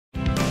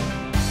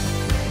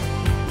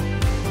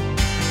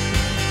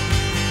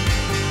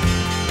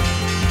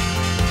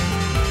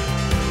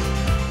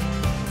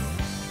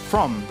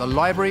From the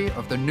library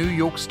of the New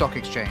York Stock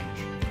Exchange,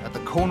 at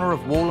the corner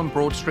of Wall and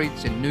Broad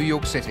Streets in New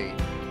York City,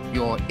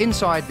 you're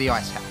inside the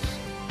Ice House,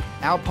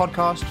 our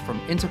podcast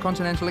from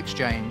Intercontinental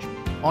Exchange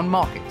on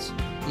markets,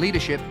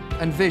 leadership,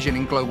 and vision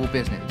in global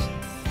business.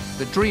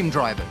 The dream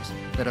drivers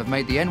that have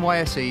made the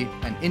NYSE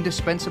an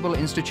indispensable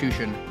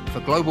institution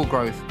for global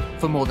growth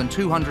for more than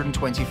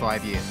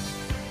 225 years.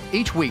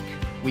 Each week,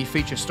 we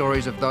feature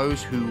stories of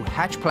those who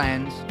hatch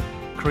plans,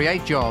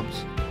 create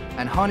jobs,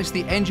 and harness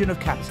the engine of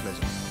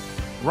capitalism.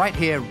 Right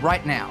here,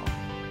 right now,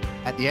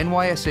 at the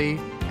NYSE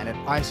and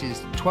at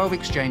ICE's 12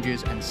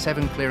 exchanges and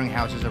 7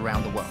 clearinghouses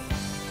around the world.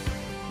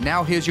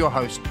 Now here's your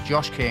host,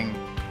 Josh King,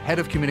 Head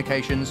of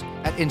Communications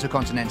at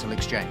Intercontinental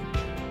Exchange.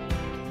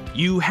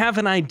 You have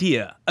an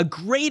idea, a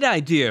great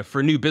idea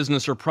for a new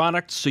business or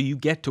product, so you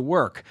get to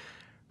work.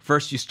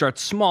 First you start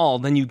small,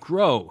 then you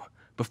grow.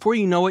 Before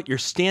you know it, you're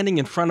standing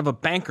in front of a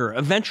banker,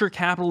 a venture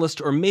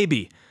capitalist, or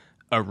maybe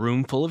a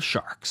room full of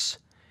sharks.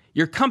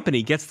 Your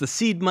company gets the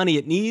seed money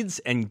it needs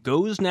and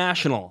goes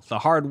national. The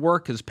hard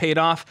work has paid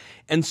off,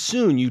 and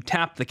soon you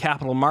tap the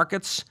capital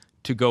markets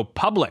to go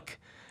public.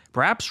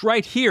 Perhaps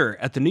right here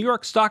at the New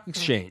York Stock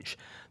Exchange.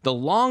 The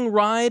long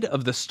ride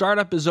of the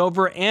startup is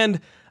over, and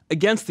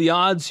against the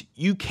odds,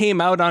 you came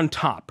out on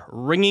top,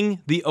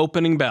 ringing the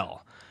opening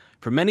bell.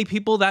 For many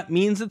people, that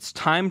means it's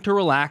time to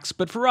relax,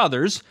 but for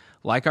others,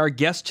 like our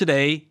guest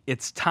today,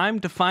 it's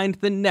time to find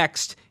the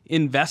next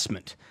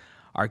investment.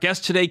 Our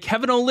guest today,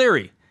 Kevin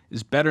O'Leary,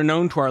 is better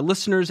known to our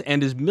listeners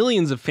and his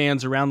millions of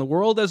fans around the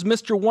world as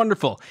Mr.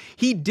 Wonderful.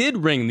 He did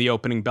ring the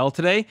opening bell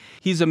today.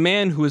 He's a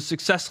man who has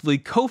successfully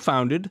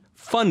co-founded,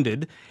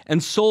 funded,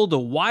 and sold a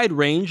wide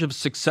range of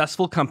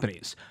successful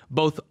companies,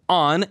 both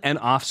on and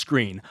off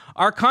screen.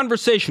 Our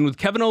conversation with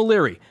Kevin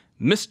O'Leary,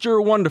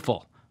 Mr.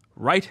 Wonderful,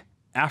 right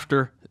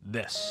after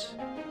this.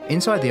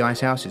 Inside the Ice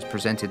House is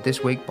presented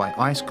this week by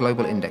ICE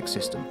Global Index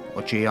System,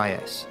 or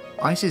GIS.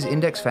 ICE's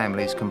index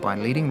families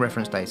combine leading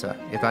reference data,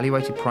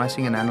 evaluated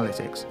pricing and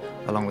analytics,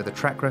 along with a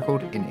track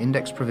record in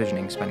index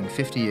provisioning spanning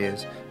 50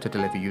 years to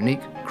deliver unique,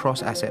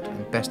 cross-asset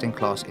and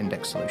best-in-class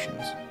index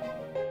solutions.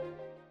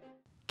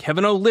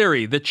 Kevin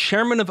O'Leary, the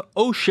chairman of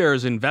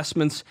O-Shares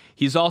Investments.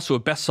 He's also a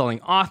best-selling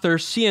author,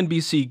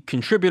 CNBC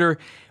contributor,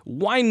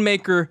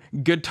 winemaker,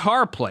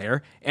 guitar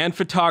player, and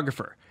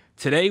photographer.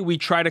 Today, we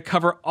try to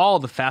cover all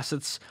the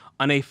facets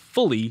on a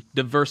fully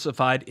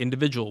diversified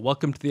individual.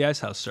 Welcome to the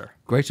Ice House, sir.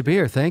 Great to be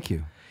here. Thank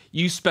you.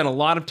 You spent a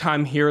lot of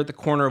time here at the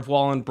corner of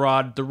Wall and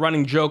Broad. The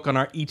running joke on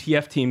our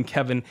ETF team,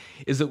 Kevin,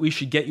 is that we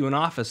should get you an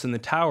office in the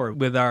tower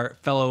with our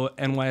fellow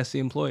NYSE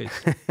employees.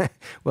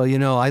 Well, you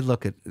know, I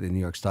look at the New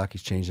York Stock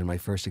Exchange, and my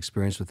first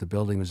experience with the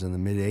building was in the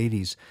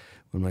mid-'80s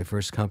when my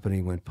first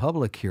company went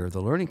public here,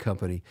 the Learning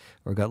Company,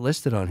 or got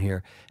listed on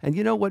here. And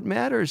you know, what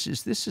matters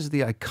is this is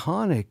the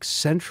iconic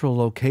central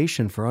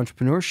location for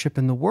entrepreneurship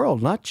in the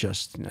world, not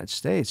just the United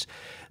States.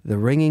 The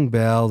ringing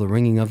bell, the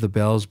ringing of the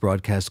bells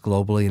broadcast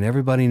globally, and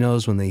everybody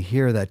knows when they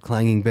hear that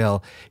clanging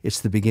bell, it's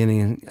the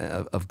beginning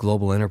of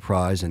global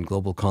enterprise and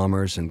global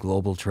commerce and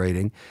global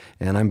trading,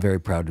 and I'm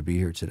very proud to be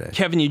here today.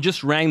 Kevin, you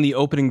just rang the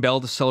opening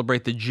bell to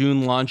celebrate the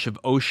June launch of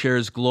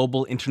O-Shares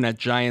Global Internet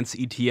Giants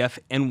ETF,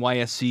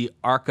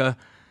 NYSEARCA,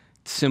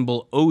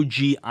 symbol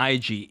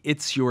OGIG.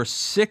 It's your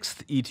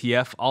 6th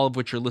ETF, all of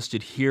which are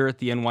listed here at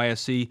the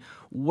NYSE.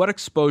 What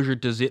exposure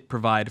does it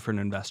provide for an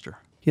investor?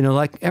 You know,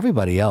 like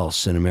everybody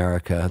else in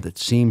America that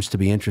seems to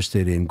be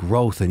interested in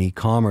growth and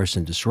e-commerce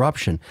and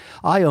disruption,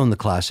 I own the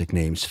classic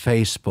names: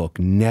 Facebook,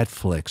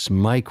 Netflix,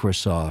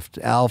 Microsoft,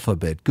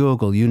 Alphabet,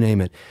 Google, you name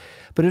it.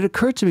 But it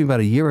occurred to me about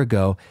a year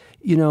ago,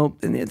 you know,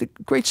 and the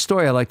great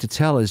story I like to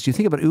tell is, you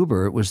think about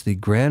Uber, it was the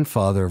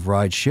grandfather of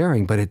ride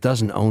sharing, but it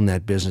doesn't own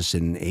that business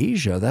in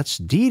Asia. That's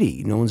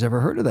Didi. No one's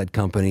ever heard of that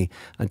company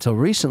until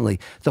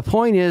recently. The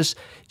point is,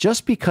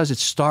 just because it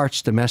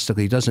starts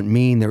domestically doesn't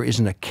mean there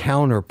isn't a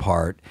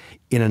counterpart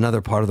in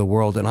another part of the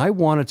world. And I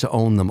wanted to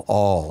own them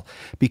all,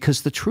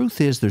 because the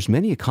truth is there's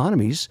many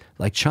economies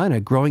like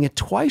China growing at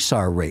twice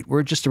our rate.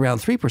 We're just around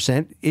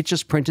 3%. It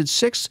just printed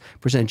 6%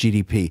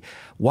 GDP.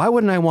 Why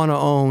wouldn't I want to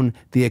own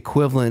the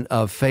equivalent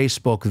of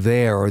Facebook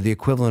there or the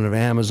equivalent of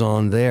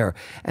Amazon there?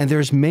 And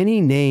there's many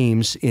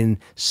names in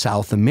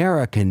South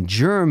America and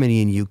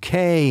Germany and UK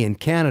and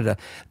Canada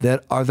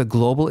that are the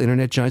global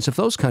internet giants of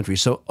those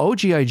countries. So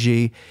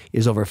OGIG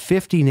is over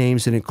 50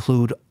 names that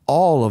include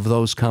all of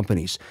those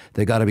companies.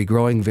 They got to be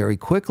growing very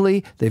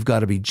quickly. They've got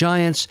to be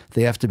giants.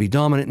 They have to be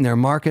dominant in their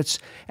markets.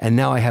 And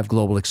now I have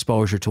global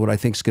exposure to what I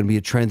think is going to be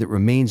a trend that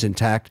remains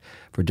intact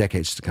for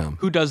decades to come.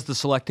 Who does the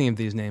selecting of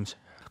these names?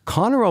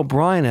 Connor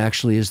O'Brien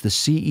actually is the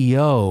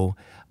CEO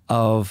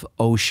of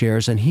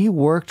O-Shares, and he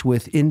worked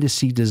with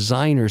indice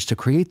designers to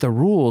create the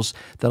rules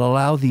that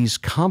allow these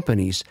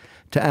companies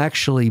to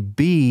actually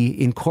be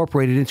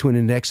incorporated into an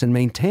index and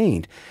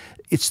maintained.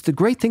 It's the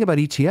great thing about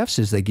ETFs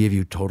is they give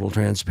you total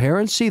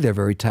transparency. They're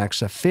very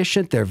tax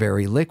efficient. They're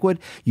very liquid.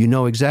 You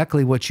know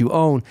exactly what you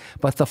own.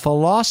 But the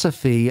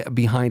philosophy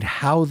behind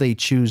how they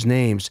choose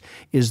names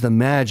is the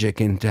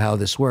magic into how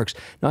this works.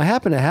 Now, I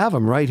happen to have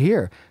them right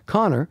here.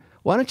 Connor,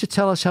 why don't you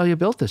tell us how you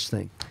built this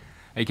thing?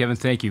 Hey, Kevin,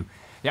 thank you.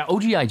 Yeah,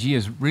 OGIG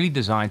is really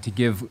designed to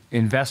give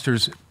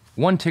investors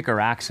one ticker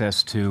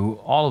access to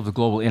all of the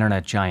global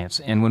internet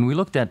giants. And when we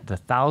looked at the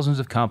thousands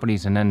of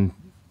companies and then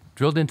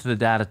drilled into the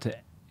data to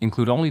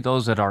include only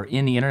those that are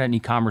in the internet and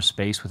e-commerce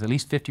space with at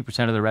least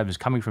 50% of their revenues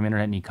coming from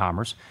internet and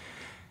e-commerce,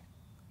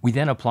 we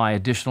then apply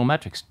additional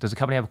metrics. Does the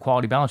company have a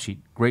quality balance sheet,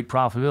 great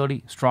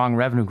profitability, strong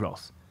revenue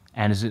growth?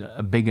 And is it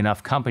a big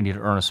enough company to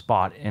earn a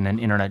spot in an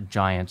internet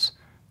giant's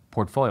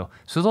portfolio?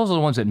 So those are the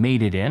ones that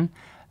made it in.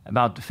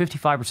 About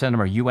 55% of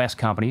them are U.S.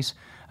 companies.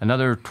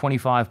 Another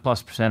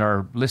 25+%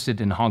 are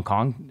listed in Hong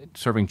Kong,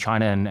 serving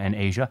China and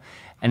Asia.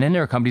 And then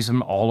there are companies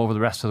from all over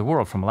the rest of the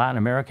world, from Latin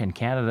America and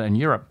Canada and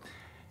Europe.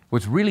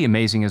 What's really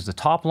amazing is the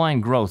top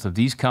line growth of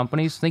these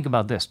companies. Think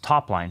about this,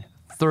 top line,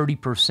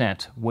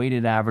 30%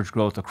 weighted average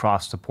growth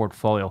across the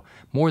portfolio,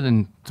 more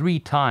than 3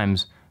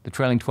 times the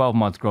trailing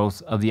 12-month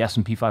growth of the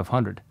S&P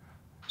 500.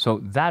 So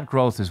that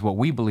growth is what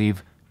we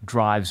believe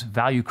drives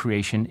value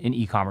creation in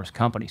e-commerce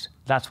companies.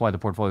 That's why the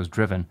portfolio is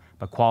driven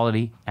by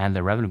quality and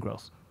their revenue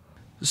growth.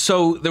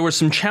 So there was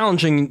some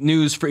challenging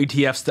news for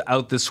ETFs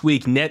out this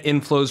week. Net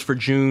inflows for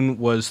June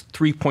was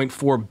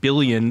 $3.4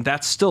 billion.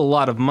 That's still a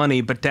lot of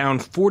money, but down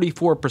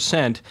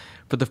 44%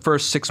 for the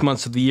first 6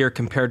 months of the year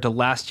compared to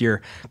last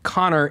year.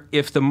 Connor,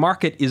 if the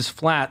market is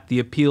flat, the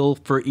appeal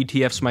for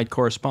ETFs might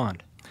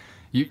correspond.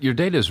 Your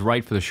data is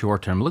right for the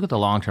short term. Look at the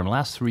long term. The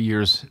last 3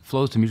 years,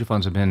 flows to mutual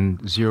funds have been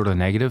 0 to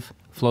negative.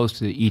 Flows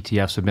to the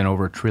ETFs have been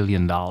over $1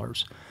 trillion.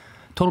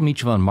 Total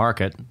mutual fund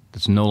market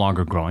that's no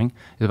longer growing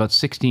is about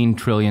 16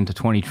 trillion to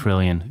 20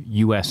 trillion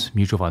U.S.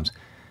 mutual funds.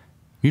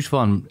 The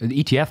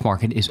ETF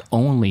market is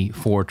only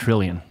 4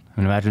 trillion. I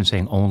mean, imagine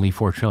saying only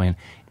 4 trillion,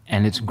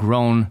 and it's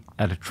grown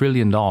at $1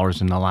 trillion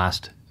in the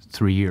last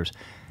 3 years.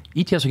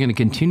 ETFs are going to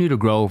continue to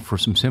grow for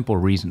some simple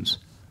reasons.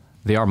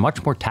 They are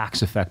much more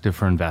tax effective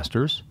for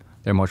investors.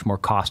 They're much more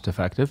cost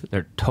effective.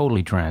 They're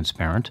totally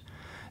transparent.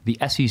 The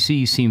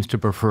SEC seems to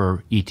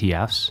prefer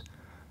ETFs.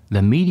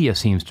 The media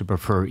seems to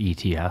prefer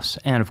ETFs.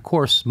 And of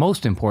course,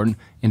 most important,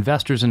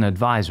 investors and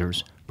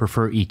advisors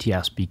prefer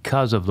ETFs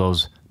because of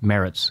those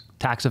merits.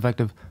 Tax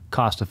effective,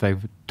 cost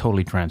effective,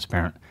 totally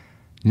transparent.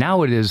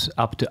 Now it is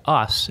up to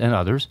us and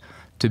others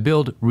to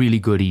build really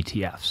good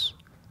ETFs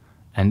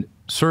and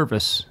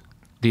service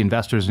the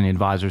investors and the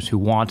advisors who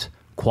want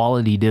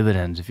quality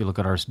dividends, if you look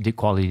at our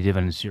quality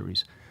dividend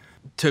series.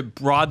 To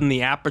broaden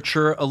the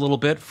aperture a little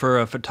bit for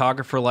a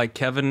photographer like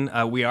Kevin,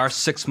 we are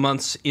 6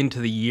 months into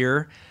the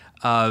year.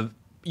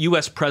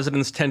 U.S.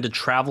 presidents tend to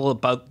travel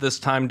about this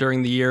time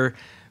during the year.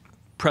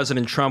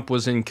 President Trump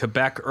was in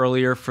Quebec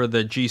earlier for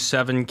the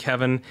G7,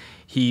 Kevin.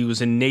 He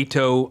was in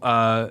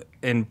NATO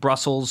in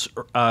Brussels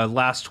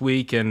last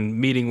week and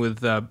meeting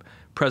with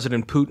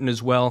President Putin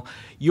as well.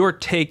 Your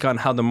take on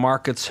how the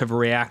markets have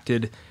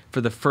reacted for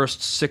the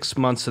first 6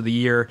 months of the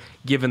year,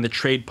 given the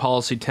trade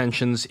policy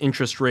tensions,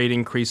 interest rate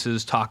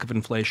increases, talk of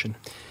inflation?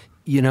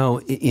 You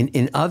know,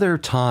 in other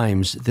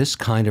times, this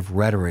kind of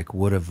rhetoric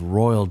would have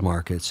roiled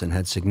markets and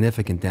had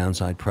significant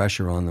downside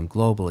pressure on them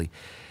globally.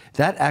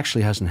 That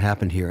actually hasn't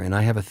happened here, and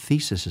I have a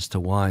thesis as to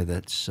why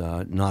that's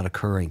not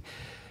occurring.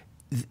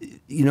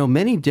 You know,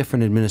 many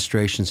different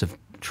administrations have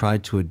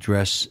tried to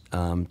address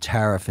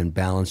tariff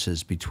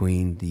imbalances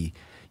between the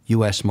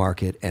U.S.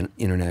 market and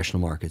international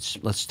markets.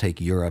 Let's take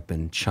Europe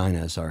and China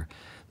as our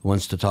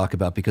ones to talk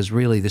about, because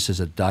really this is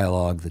a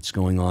dialogue that's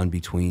going on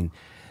between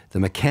the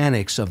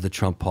mechanics of the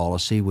Trump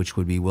policy, which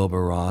would be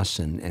Wilbur Ross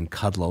and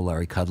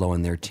Larry Kudlow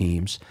and their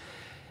teams.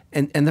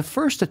 And the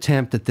first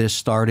attempt at this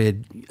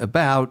started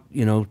about,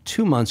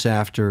 2 months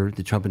after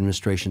the Trump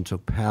administration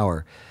took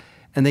power.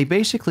 And they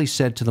basically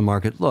said to the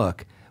market,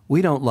 look,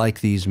 we don't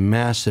like these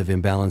massive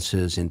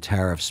imbalances in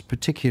tariffs,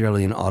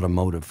 particularly in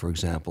automotive, for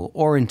example,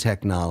 or in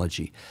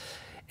technology.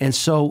 And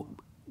so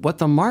what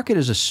the market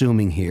is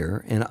assuming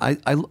here, and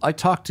I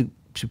talked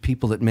to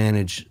people that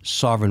manage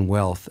sovereign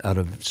wealth out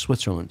of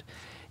Switzerland,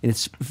 and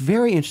it's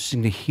very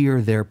interesting to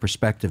hear their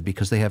perspective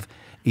because they have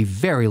a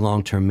very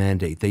long-term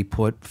mandate. They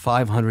put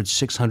 500,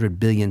 600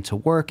 billion to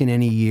work in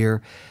any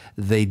year.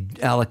 They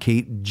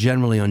allocate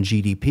generally on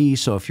GDP.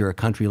 So if you're a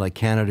country like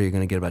Canada, you're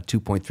going to get about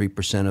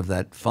 2.3% of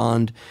that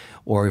fund,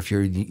 or if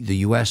you're the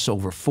U.S.,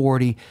 over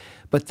 40.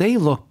 But they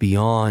look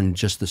beyond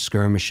just the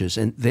skirmishes.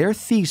 And their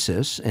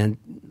thesis, and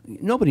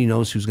nobody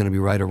knows who's going to be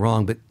right or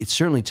wrong, but it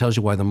certainly tells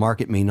you why the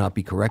market may not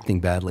be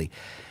correcting badly.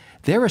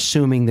 They're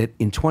assuming that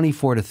in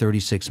 24 to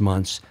 36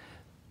 months,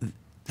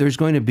 there's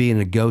going to be a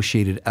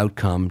negotiated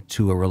outcome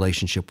to a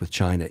relationship with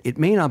China. It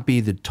may not be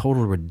the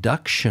total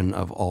reduction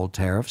of all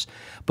tariffs,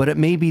 but it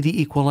may be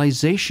the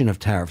equalization of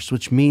tariffs,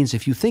 which means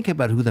if you think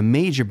about who the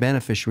major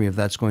beneficiary of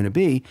that's going to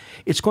be,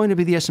 it's going to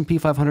be the S&P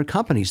 500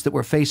 companies that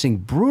were facing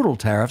brutal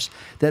tariffs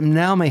that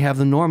now may have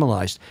them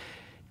normalized.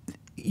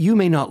 You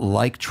may not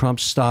like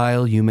Trump's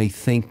style. You may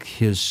think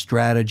his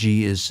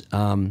strategy is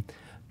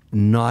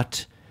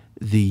not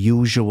the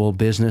usual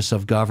business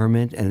of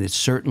government, and it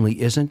certainly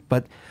isn't,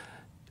 but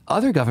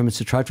other governments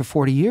have tried for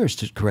 40 years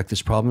to correct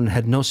this problem and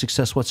had no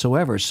success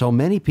whatsoever. So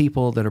many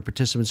people that are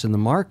participants in the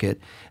market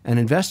and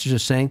investors are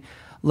saying,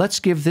 let's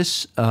give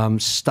this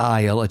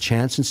style a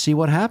chance and see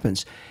what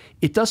happens.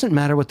 it doesn't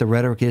matter what the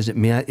rhetoric is. It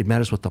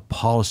matters what the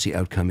policy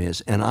outcome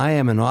is. And I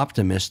am an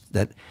optimist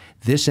that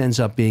this ends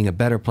up being a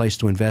better place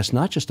to invest,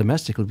 not just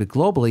domestically, but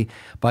globally,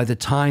 by the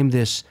time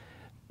this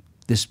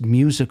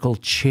musical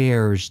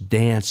chairs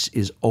dance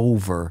is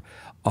over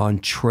on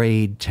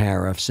trade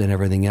tariffs and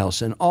everything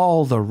else. And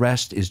all the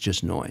rest is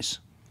just noise.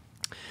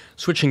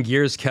 Switching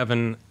gears,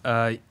 Kevin,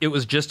 it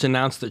was just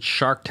announced that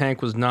Shark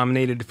Tank was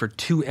nominated for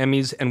 2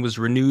 Emmys and was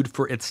renewed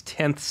for its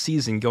 10th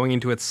season, going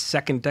into its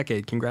second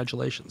decade.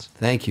 Congratulations.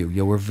 Thank you.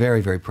 Yeah, we're very,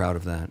 very proud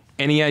of that.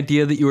 Any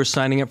idea that you were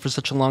signing up for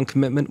such a long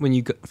commitment when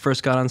you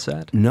first got on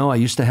set? No, I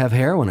used to have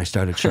hair when I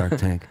started Shark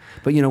Tank.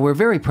 But, we're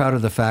very proud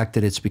of the fact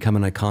that it's become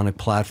an iconic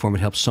platform. It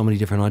helps so many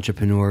different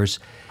entrepreneurs.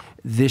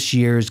 This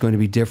year is going to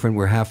be different.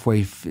 We're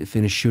halfway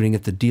finished shooting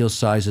it. The deal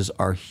sizes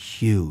are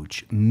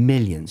huge,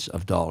 millions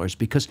of dollars,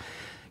 because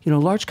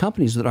large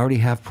companies that already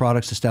have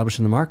products established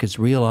in the markets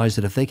realize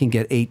that if they can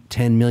get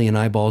 8-10 million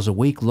eyeballs a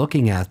week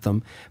looking at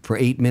them for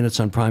 8 minutes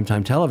on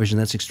primetime television,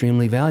 that's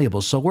extremely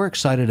valuable. So we're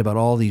excited about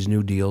all these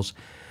new deals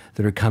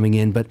that are coming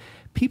in. But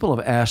people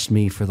have asked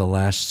me for the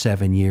last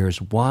 7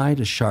 years, why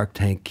does Shark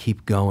Tank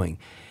keep going?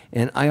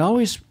 And I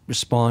always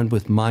respond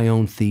with my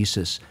own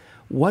thesis.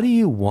 What are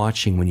you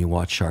watching when you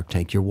watch Shark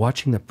Tank? You're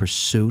watching the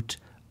pursuit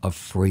of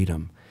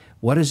freedom.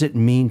 What does it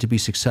mean to be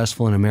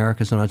successful in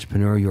America as an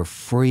entrepreneur? You're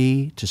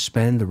free to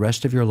spend the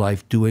rest of your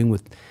life doing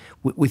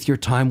with your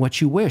time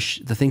what you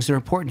wish, the things that are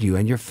important to you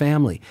and your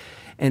family.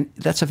 And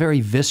that's a very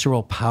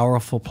visceral,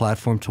 powerful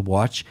platform to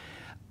watch.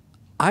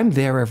 I'm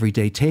there every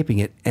day taping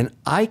it, and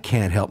I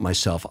can't help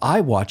myself.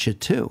 I watch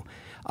it too.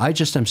 I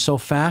just am so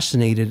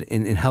fascinated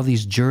in how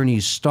these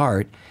journeys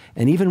start.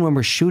 And even when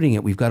we're shooting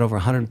it, we've got over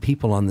 100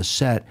 people on the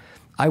set.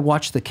 I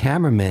watch the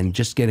cameramen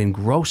just get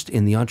engrossed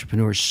in the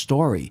entrepreneur's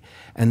story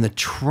and the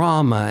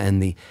trauma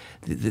and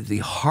the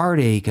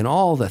heartache and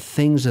all the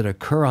things that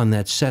occur on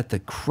that set, the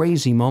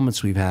crazy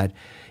moments we've had.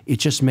 It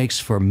just makes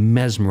for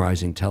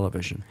mesmerizing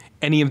television.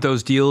 Any of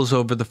those deals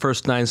over the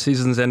first 9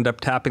 seasons end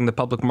up tapping the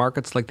public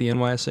markets like the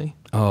NYSE?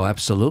 Oh,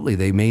 absolutely.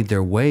 They made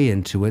their way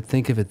into it.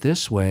 Think of it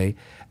this way.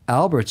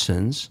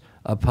 Albertsons,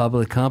 a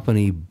public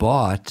company,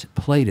 bought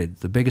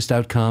Plated. The biggest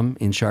outcome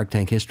in Shark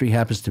Tank history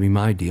happens to be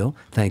my deal,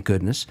 thank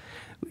goodness.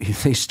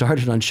 They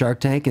started on Shark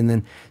Tank, and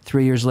then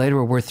 3 years later,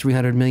 we're worth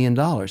 $300 million.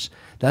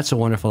 That's a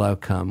wonderful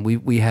outcome.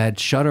 We had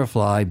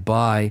Shutterfly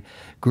buy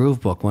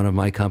Groovebook, one of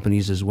my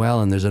companies as well,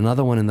 and there's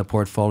another one in the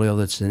portfolio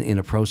that's in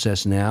a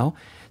process now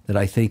that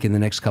I think in the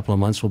next couple of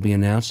months will be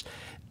announced.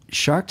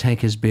 Shark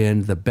Tank has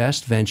been the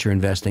best venture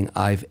investing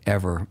I've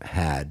ever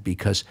had,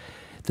 because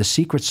the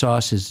secret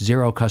sauce is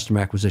zero customer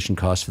acquisition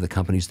costs for the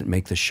companies that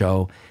make the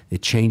show.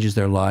 It changes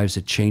their lives.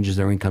 It changes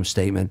their income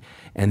statement.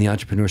 And the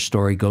entrepreneur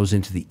story goes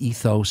into the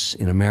ethos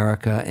in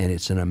America, and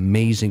it's an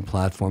amazing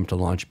platform to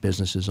launch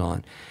businesses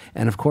on.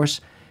 And of course,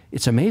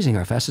 it's amazing.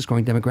 Our fastest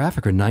growing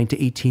demographic are 9 to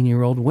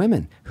 18-year-old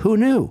women. Who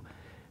knew?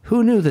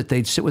 Who knew that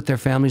they'd sit with their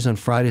families on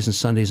Fridays and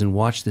Sundays and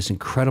watch this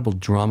incredible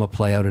drama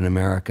play out in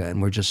America?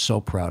 And we're just so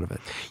proud of it.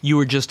 You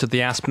were just at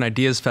the Aspen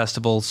Ideas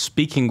Festival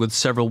speaking with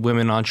several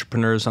women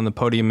entrepreneurs on the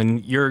podium,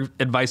 and your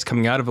advice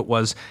coming out of it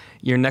was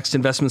your next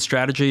investment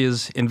strategy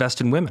is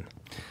invest in women.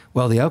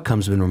 Well, the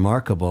outcome's been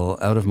remarkable.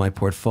 Out of my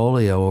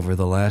portfolio over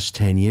the last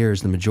 10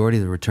 years, the majority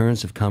of the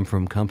returns have come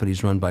from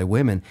companies run by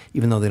women,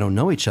 even though they don't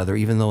know each other,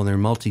 even though they're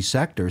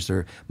multi-sectors,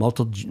 they're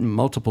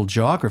multiple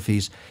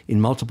geographies in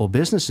multiple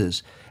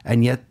businesses,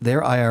 and yet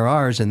their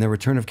IRRs and their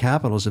return of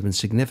capitals have been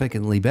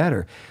significantly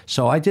better.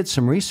 So I did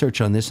some research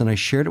on this, and I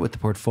shared it with the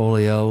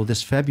portfolio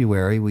this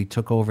February. We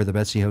took over the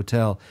Betsy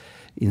Hotel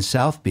in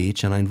South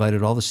Beach, and I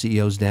invited all the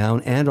CEOs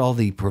down and all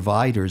the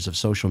providers of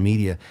social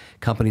media,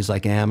 companies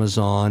like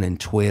Amazon and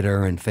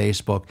Twitter and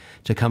Facebook,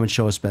 to come and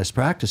show us best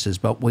practices.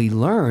 But what we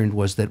learned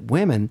was that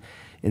women,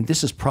 and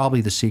this is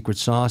probably the secret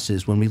sauce,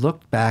 is when we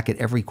looked back at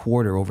every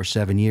quarter over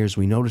 7 years,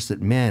 we noticed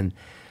that men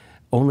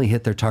only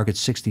hit their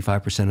targets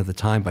 65% of the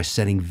time by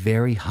setting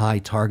very high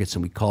targets,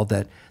 and we called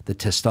that the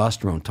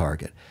testosterone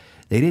target.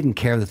 They didn't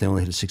care that they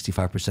only hit it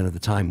 65% of the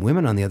time.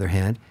 Women, on the other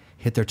hand,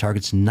 hit their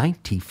targets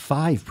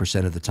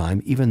 95% of the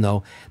time, even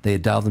though they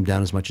had dialed them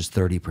down as much as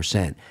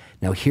 30%.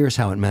 Now, here's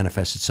how it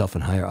manifests itself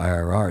in higher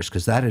IRRs,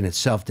 because that in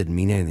itself didn't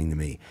mean anything to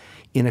me.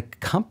 In a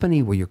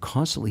company where you're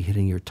constantly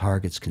hitting your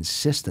targets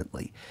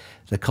consistently,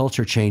 the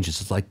culture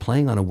changes. It's like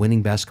playing on a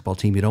winning basketball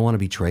team. You don't want to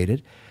be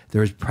traded.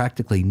 There is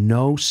practically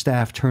no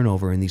staff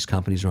turnover in these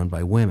companies run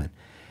by women.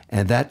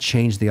 And that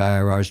changed the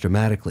IRRs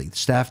dramatically.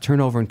 Staff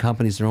turnover in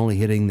companies that are only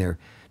hitting their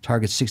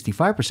targets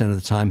 65% of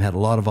the time had a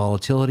lot of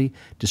volatility,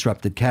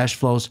 disrupted cash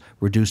flows,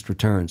 reduced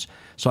returns.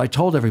 So I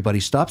told everybody,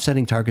 stop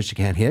setting targets you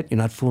can't hit. You're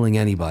not fooling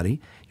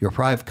anybody. You're a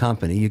private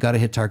company. You got to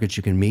hit targets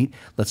you can meet.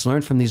 Let's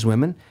learn from these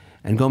women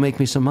and go make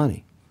me some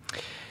money.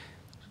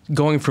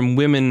 Going from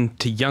women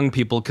to young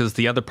people, because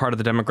the other part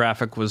of the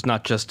demographic was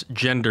not just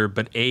gender,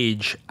 but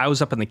age. I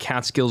was up in the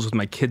Catskills with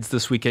my kids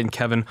this weekend,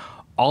 Kevin.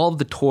 All of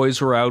the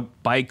toys were out,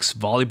 bikes,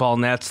 volleyball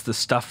nets, the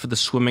stuff for the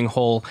swimming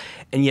hole,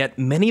 and yet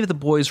many of the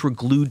boys were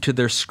glued to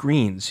their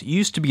screens. You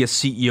used to be a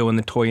CEO in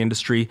the toy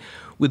industry.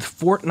 With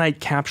Fortnite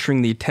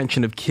capturing the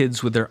attention of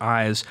kids with their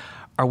eyes,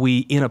 Are we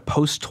in a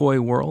post-toy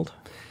world?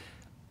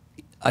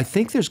 I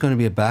think there's going to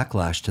be a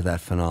backlash to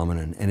that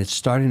phenomenon, and it's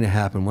starting to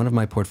happen. One of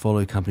my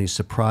portfolio companies,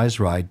 Surprise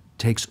Ride,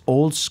 takes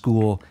old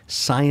school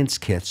science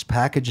kits,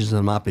 packages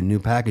them up in new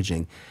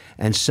packaging,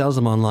 and sells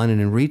them online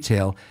and in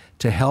retail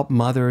to help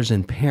mothers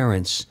and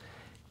parents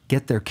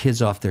get their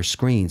kids off their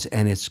screens.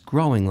 And it's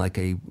growing like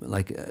a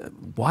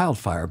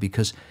wildfire,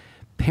 because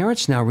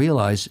parents now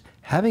realize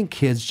having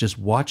kids just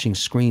watching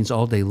screens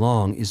all day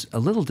long is a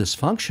little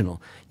dysfunctional.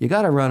 You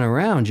got to run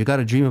around. You got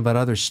to dream about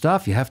other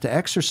stuff. You have to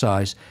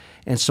exercise.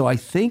 And so I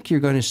think you're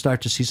going to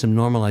start to see some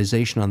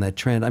normalization on that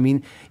trend. I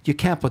mean, you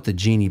can't put the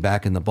genie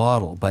back in the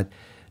bottle, but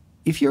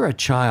if you're a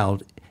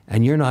child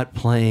and you're not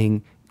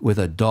playing with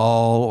a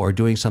doll or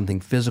doing something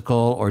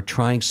physical or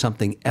trying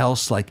something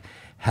else, like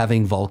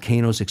having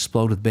volcanoes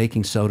explode with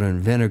baking soda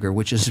and vinegar,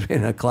 which has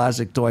been a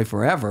classic toy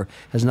forever,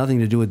 has nothing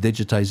to do with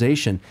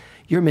digitization,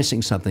 you're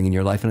missing something in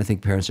your life, and I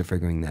think parents are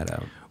figuring that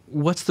out.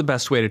 What's the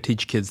best way to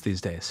teach kids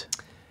these days?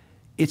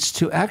 It's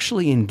to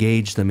actually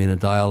engage them in a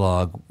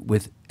dialogue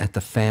at the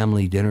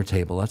family dinner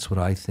table. That's what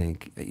I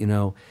think. You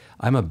know,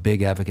 I'm a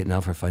big advocate now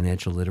for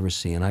financial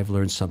literacy, and I've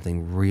learned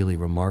something really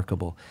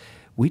remarkable.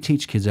 We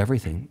teach kids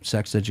everything: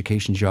 sex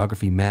education,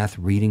 geography, math,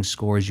 reading,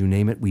 scores, you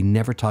name it. We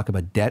never talk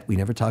about debt. We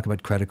never talk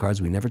about credit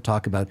cards. We never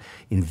talk about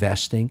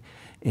investing.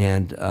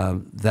 And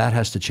that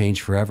has to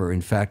change forever.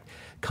 In fact,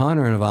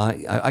 Connor and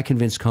I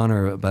convinced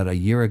Connor about a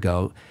year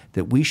ago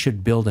that we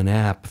should build an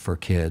app for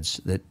kids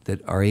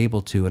that are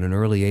able to, at an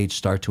early age,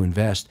 start to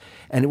invest.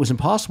 And it was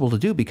impossible to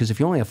do, because if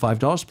you only have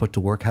 $5 put to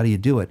work, how do you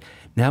do it?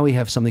 Now we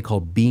have something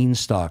called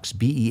Beanstox,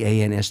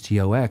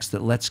 Beanstox,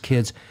 that lets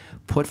kids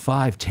put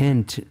 $5,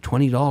 $10,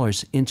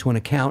 $20 into an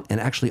account and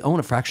actually own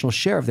a fractional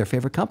share of their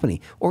favorite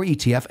company or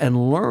ETF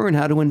and learn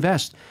how to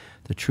invest.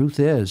 The truth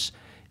is,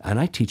 and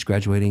I teach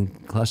graduating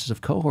classes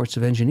of cohorts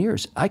of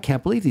engineers, I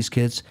can't believe these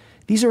kids,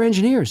 these are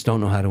engineers,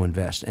 don't know how to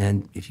invest.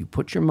 And if you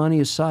put your money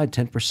aside,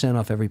 10%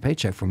 off every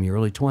paycheck from your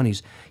early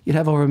 20s, you'd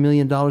have over $1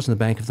 million in the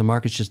bank if the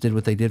markets just did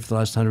what they did for the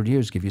last 100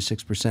 years, give you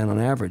 6% on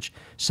average,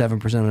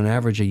 7% on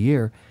average a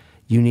year.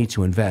 You need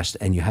to invest,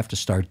 and you have to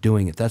start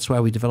doing it. That's why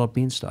we developed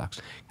Beanstox.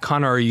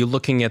 Connor, are you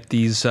looking at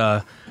these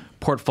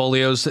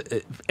portfolios?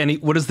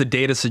 What does the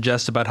data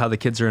suggest about how the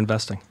kids are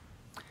investing?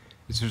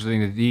 It's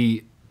interesting that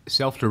the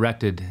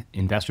self-directed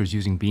investors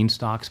using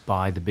Beanstox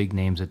buy the big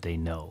names that they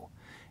know.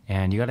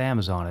 And you got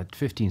Amazon at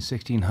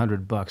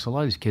 $1,500. A lot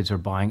of these kids are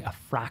buying a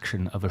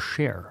fraction of a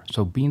share.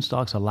 So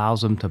Beanstox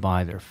allows them to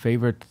buy their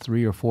favorite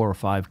 3 or 4 or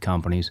 5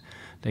 companies.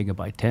 They can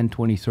buy $10,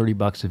 $20,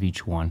 $30 of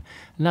each one,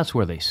 and that's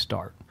where they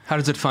start. How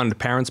does it fund? Do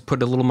parents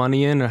put a little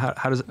money in, or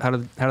how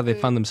do they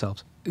fund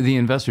themselves? The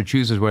investor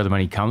chooses where the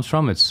money comes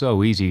from. It's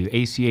so easy.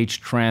 ACH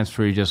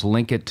transfer, you just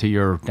link it to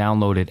your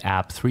downloaded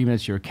app. 3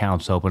 minutes, your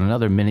account's open.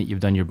 Another minute,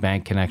 you've done your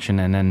bank connection,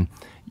 and then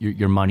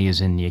your money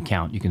is in the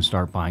account. You can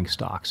start buying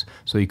stocks.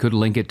 So you could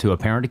link it to a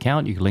parent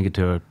account. You could link it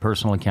to a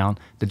personal account.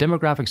 The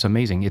demographic's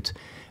amazing.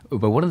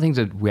 But one of the things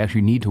that we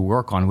actually need to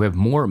work on, we have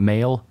more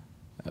male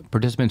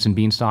participants in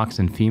Beanstox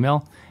than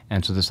female.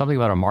 And so there's something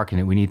about our marketing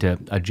that we need to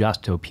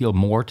adjust to appeal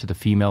more to the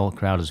female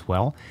crowd as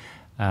well.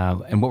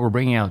 And what we're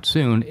bringing out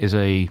soon is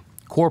a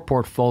core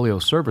portfolio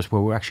service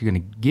where we're actually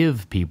going to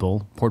give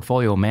people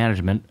portfolio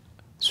management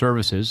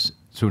services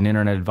through an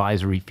internet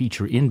advisory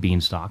feature in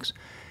Beanstox.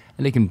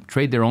 And they can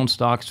trade their own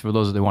stocks for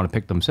those that they want to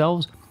pick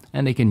themselves,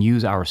 and they can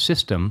use our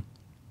system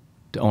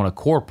to own a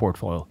core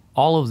portfolio.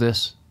 All of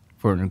this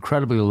for an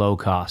incredibly low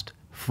cost,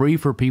 free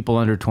for people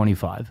under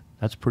 25.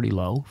 That's pretty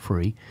low,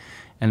 free.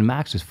 And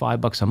max is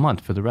 $5 a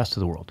month for the rest of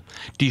the world.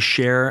 Do you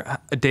share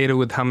data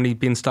with how many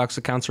Beanstox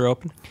accounts are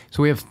open?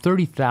 So we have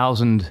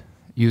 30,000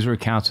 user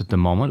accounts at the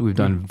moment. We've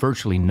done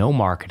virtually no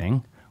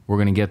marketing. We're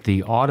going to get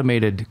the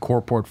automated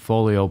core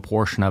portfolio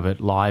portion of it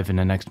live in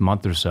the next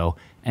month or so,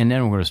 and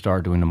then we're going to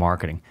start doing the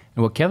marketing.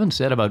 And what Kevin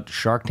said about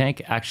Shark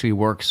Tank actually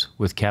works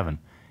with Kevin.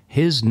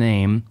 His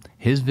name,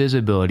 his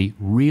visibility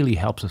really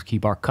helps us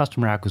keep our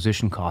customer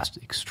acquisition costs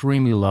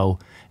extremely low,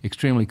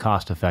 extremely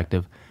cost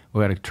effective.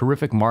 We've got a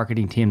terrific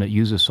marketing team that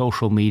uses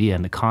social media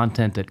and the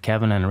content that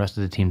Kevin and the rest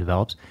of the team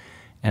develops,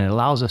 and it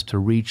allows us to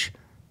reach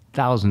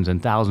thousands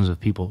and thousands of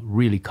people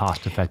really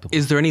cost effectively.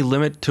 Is there any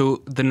limit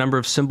to the number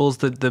of symbols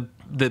that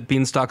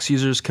Beanstox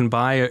users can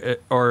buy,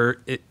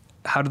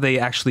 how do they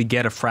actually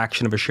get a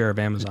fraction of a share of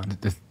Amazon?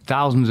 The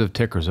thousands of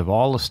tickers of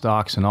all the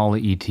stocks and all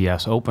the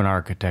ETFs, open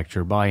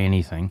architecture, buy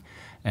anything,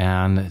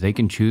 and they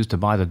can choose to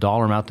buy the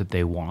dollar amount that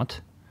they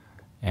want.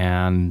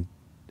 And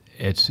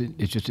it's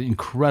just an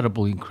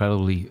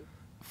incredibly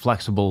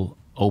flexible,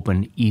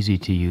 open, easy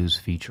to use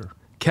feature.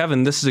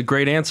 Kevin, this is a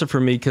great answer for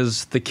me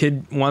because the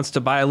kid wants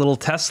to buy a little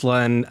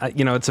Tesla, and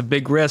it's a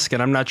big risk,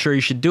 and I'm not sure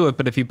you should do it.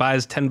 But if he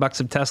buys $10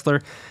 of Tesla,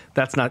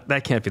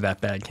 that can't be that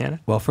bad, can it?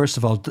 Well, first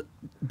of all,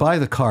 buy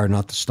the car,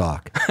 not the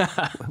stock.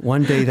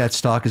 One day that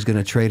stock is going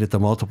to trade at the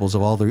multiples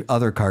of all the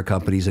other car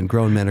companies, and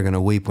grown men are going to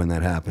weep when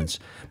that happens.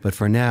 But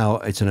for now,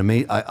 it's an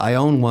amazing. I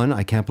own one.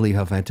 I can't believe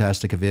how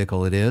fantastic a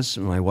vehicle it is.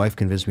 My wife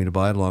convinced me to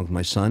buy it along with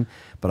my son.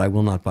 but I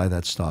will not buy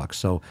that stock.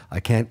 So I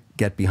can't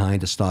get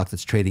behind a stock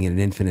that's trading at an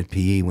infinite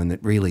PE when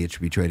really it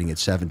should be trading at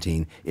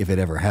 17 if it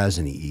ever has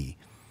any E.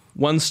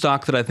 One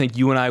stock that I think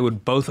you and I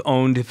would both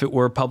own if it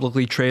were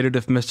publicly traded,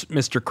 if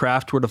Mr.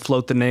 Kraft were to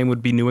float the name,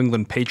 would be New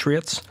England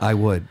Patriots. I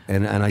would.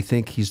 And I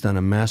think he's done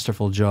a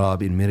masterful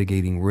job in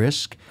mitigating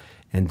risk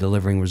and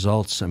delivering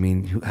results. I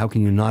mean, how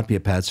can you not be a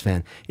Pats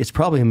fan? It's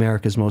probably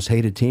America's most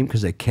hated team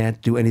because they can't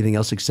do anything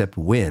else except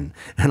win.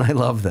 And I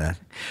love that.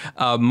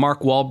 Mark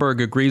Wahlberg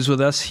agrees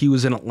with us. He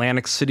was in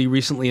Atlantic City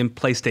recently and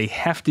placed a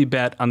hefty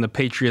bet on the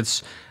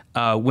Patriots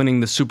winning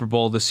the Super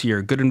Bowl this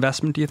year. Good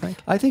investment, do you think?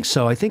 I think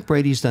so. I think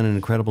Brady's done an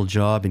incredible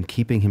job in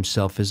keeping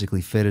himself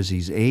physically fit as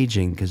he's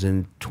aging, because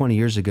 20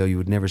 years ago, you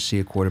would never see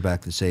a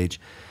quarterback this age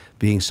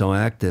being so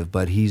active.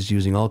 But he's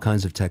using all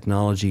kinds of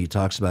technology. He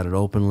talks about it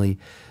openly.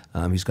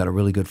 He's got a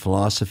really good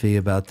philosophy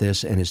about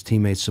this, and his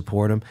teammates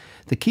support him.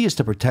 The key is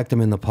to protect him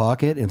in the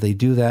pocket. If they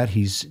do that,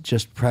 he's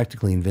just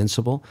practically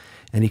invincible,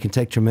 and he can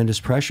take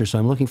tremendous pressure. So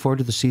I'm looking forward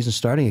to the season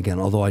starting again,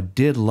 although I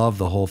did love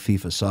the whole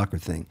FIFA soccer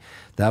thing.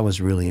 That was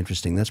really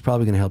interesting. That's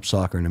probably going to help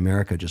soccer in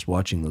America, just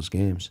watching those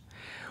games.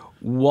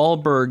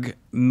 Wahlberg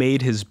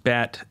made his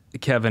bet,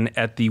 Kevin,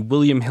 at the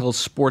William Hill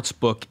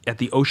Sportsbook at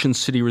the Ocean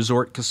City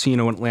Resort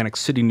Casino in Atlantic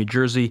City, New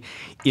Jersey.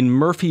 In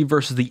Murphy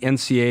versus the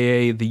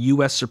NCAA, the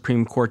U.S.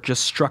 Supreme Court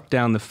just struck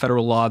down the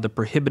federal law that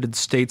prohibited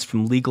states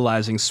from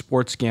legalizing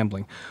sports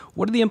gambling.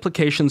 What are the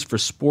implications for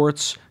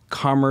sports,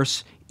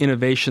 commerce,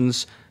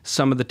 innovations,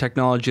 some of the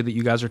technology that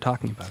you guys are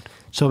talking about?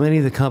 So many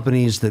of the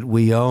companies that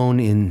we own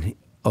in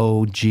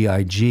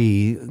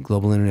OGIG,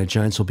 Global Internet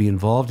Giants, will be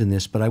involved in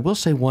this. But I will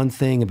say one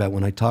thing about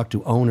when I talk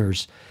to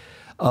owners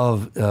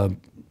of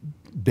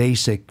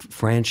basic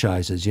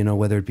franchises,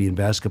 whether it be in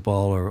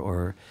basketball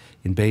or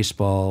in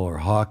baseball or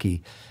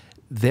hockey,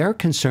 they're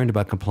concerned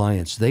about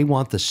compliance. They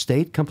want the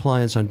state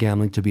compliance on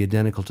gambling to be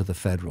identical to the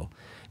federal.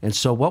 And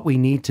so what we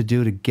need to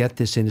do to get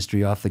this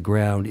industry off the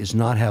ground is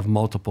not have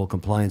multiple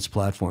compliance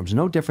platforms,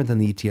 no different than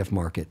the ETF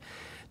market.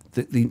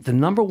 The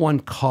number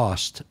one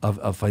cost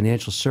of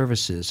financial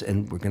services,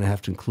 and we're going to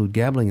have to include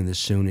gambling in this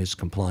soon, is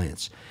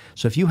compliance.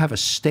 So if you have a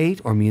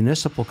state or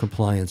municipal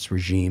compliance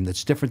regime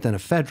that's different than a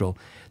federal,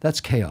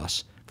 that's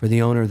chaos for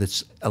the owner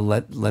that's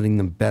letting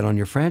them bet on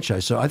your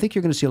franchise. So I think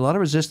you're going to see a lot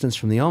of resistance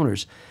from the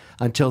owners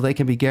until they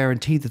can be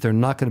guaranteed that they're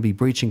not going to be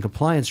breaching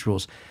compliance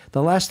rules.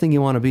 The last thing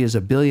you want to be is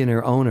a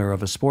billionaire owner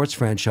of a sports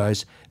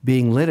franchise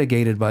being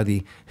litigated by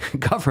the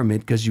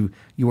government because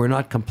you are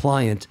not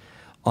compliant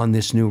on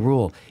this new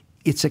rule.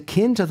 It's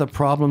akin to the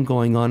problem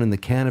going on in the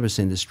cannabis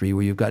industry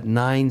where you've got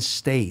 9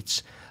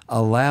 states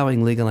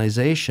allowing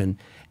legalization,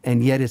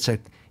 and yet it's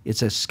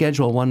a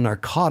Schedule I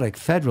narcotic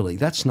federally.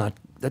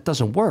 That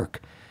doesn't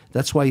work.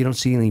 That's why you don't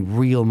see any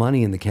real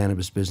money in the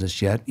cannabis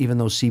business yet, even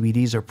though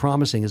CBDs are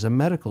promising as a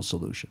medical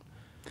solution.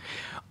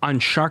 On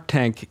Shark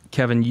Tank,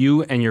 Kevin,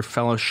 you and your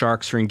fellow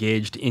sharks are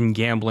engaged in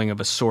gambling of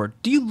a sort.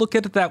 Do you look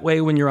at it that way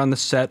when you're on the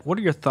set? What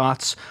are your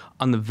thoughts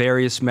on the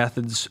various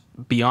methods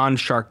beyond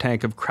Shark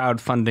Tank of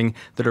crowdfunding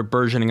that are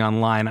burgeoning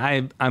online?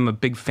 I'm a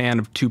big fan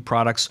of 2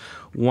 products.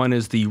 One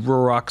is the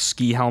Ruroc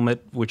ski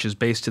helmet, which is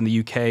based in the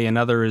UK.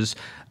 Another is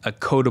a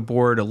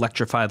Codaboard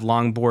electrified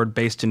longboard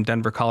based in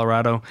Denver,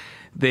 Colorado.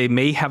 They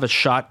may have a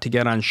shot to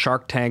get on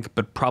Shark Tank,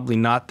 but probably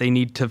not. They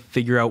need to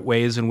figure out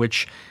ways in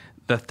which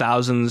the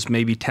thousands,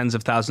 maybe tens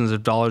of thousands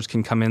of dollars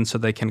can come in so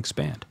they can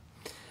expand.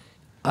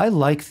 I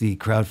like the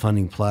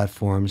crowdfunding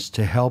platforms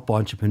to help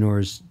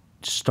entrepreneurs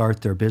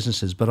start their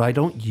businesses, but I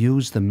don't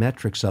use the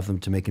metrics of them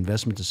to make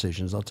investment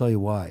decisions. I'll tell you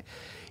why.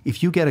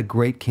 If you get a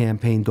great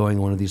campaign going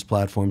on one of these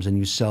platforms and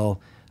you sell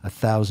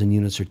 1,000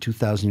 units or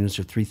 2,000 units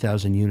or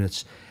 3,000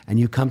 units, and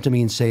you come to me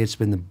and say it's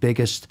been the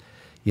biggest,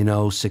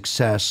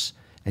 success,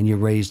 and you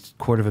raised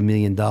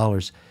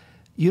 $250,000,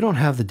 you don't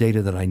have the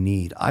data that I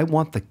need. I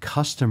want the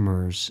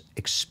customer's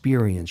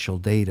experiential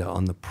data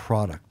on the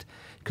product.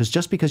 Because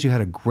just because you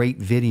had a great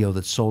video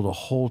that sold a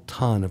whole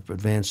ton of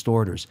advanced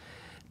orders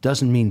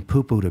doesn't mean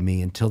poo-poo to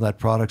me until that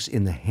product's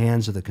in the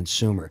hands of the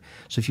consumer.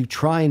 So if you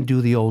try and do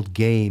the old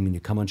game and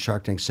you come on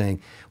Shark Tank saying,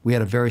 we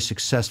had a very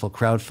successful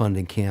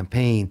crowdfunding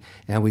campaign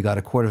and we got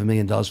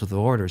 $250,000 worth of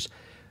orders,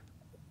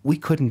 we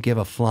couldn't give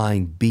a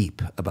flying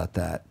beep about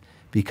that,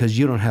 because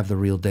you don't have the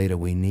real data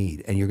we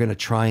need. And you're going to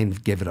try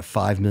and give it a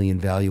 5 million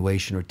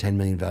valuation or 10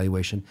 million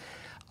valuation.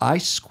 I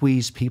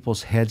squeeze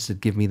people's heads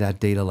that give me that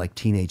data like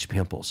teenage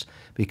pimples,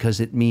 because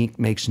it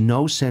makes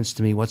no sense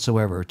to me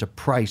whatsoever to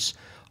price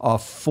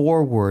off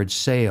forward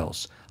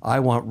sales.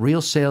 I want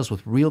real sales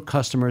with real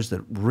customers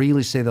that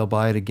really say they'll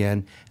buy it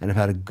again and have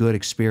had a good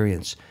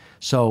experience.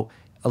 So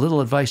a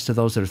little advice to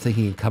those that are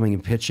thinking of coming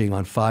and pitching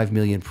on 5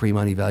 million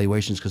pre-money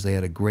valuations because they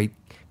had a great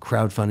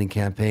crowdfunding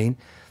campaign.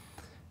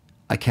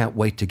 I can't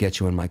wait to get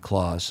you in my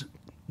claws.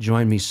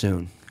 Join me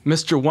soon.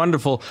 Mr.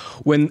 Wonderful,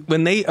 when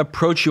they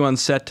approach you on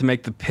set to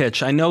make the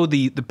pitch, I know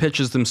the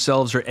pitches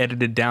themselves are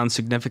edited down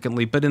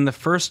significantly, but in the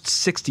first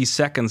 60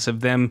 seconds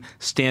of them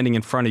standing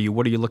in front of you,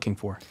 what are you looking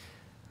for?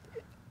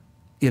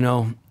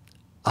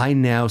 I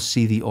now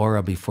see the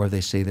aura before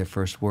they say their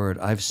first word.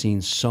 I've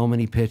seen so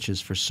many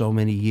pitches for so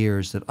many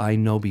years that I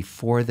know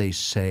before they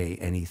say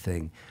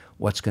anything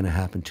what's going to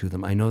happen to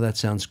them. I know that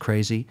sounds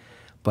crazy,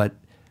 but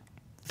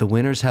the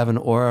winners have an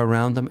aura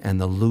around them and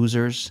the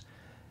losers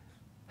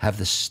have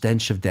the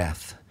stench of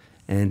death.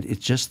 And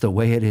it's just the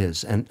way it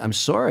is. And I'm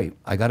sorry,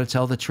 I got to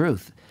tell the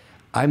truth.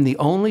 I'm the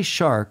only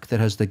shark that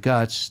has the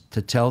guts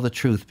to tell the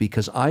truth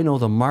because I know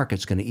the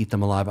market's going to eat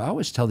them alive. I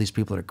always tell these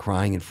people that are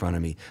crying in front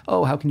of me,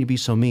 oh, how can you be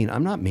so mean?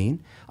 I'm not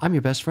mean. I'm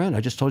your best friend.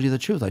 I just told you the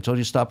truth. I told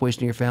you to stop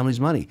wasting your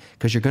family's money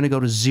because you're going to go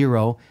to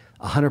zero,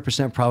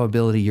 100%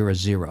 probability you're a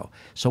zero.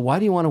 So why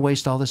do you want to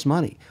waste all this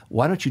money?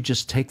 Why don't you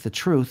just take the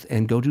truth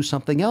and go do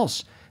something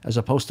else as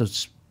opposed to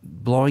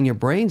blowing your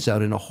brains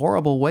out in a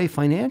horrible way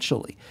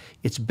financially?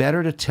 It's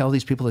better to tell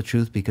these people the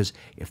truth because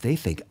if they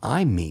think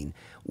I'm mean,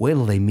 wait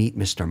till they meet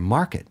Mr.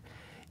 Market.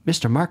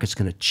 Mr. Market's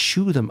going to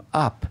chew them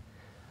up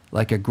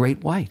like a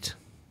great white.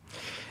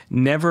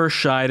 Never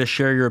shy to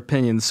share your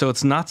opinions, so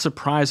it's not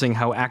surprising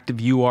how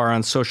active you are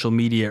on social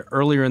media.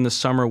 Earlier in the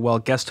summer, while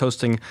guest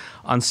hosting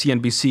on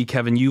CNBC,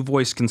 Kevin, you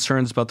voiced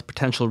concerns about the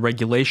potential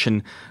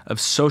regulation of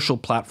social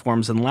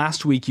platforms, and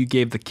last week you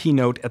gave the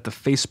keynote at the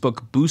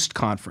Facebook Boost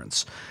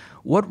conference.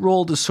 What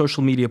role does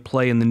social media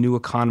play in the new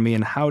economy,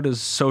 and how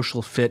does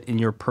social fit in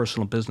your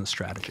personal business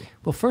strategy?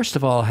 Well, first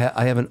of all,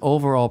 I have an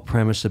overall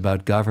premise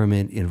about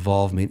government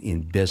involvement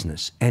in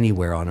business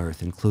anywhere on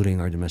earth,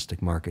 including our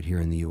domestic market here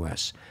in the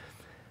U.S.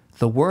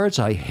 The words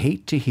I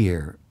hate to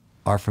hear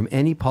are from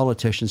any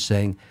politician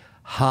saying,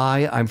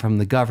 hi, I'm from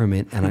the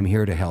government and I'm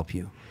here to help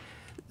you.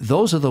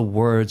 Those are the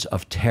words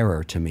of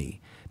terror to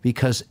me,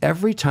 because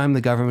every time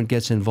the government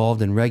gets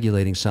involved in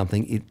regulating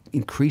something, it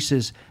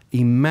increases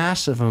a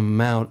massive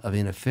amount of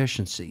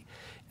inefficiency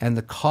and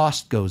the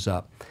cost goes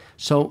up.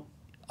 So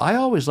I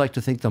always like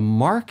to think the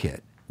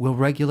market will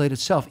regulate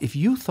itself. If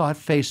you thought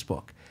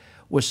Facebook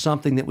was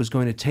something that was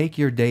going to take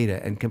your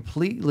data and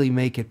completely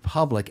make it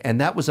public, and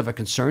that was of a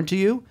concern to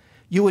you,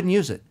 you wouldn't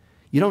use it.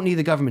 You don't need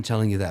the government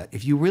telling you that.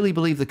 If you really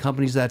believe the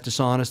company's that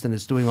dishonest and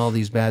it's doing all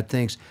these bad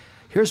things,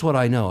 here's what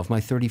I know. Of my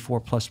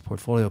 34-plus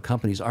portfolio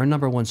companies, our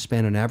number one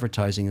spend on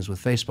advertising is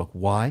with Facebook.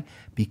 Why?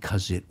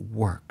 Because it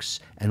works,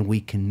 and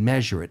we can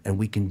measure it, and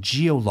we can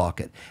geo-lock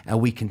it,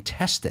 and we can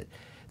test it.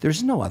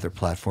 There's no other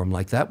platform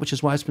like that, which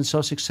is why it's been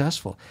so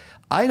successful.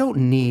 I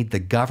don't need the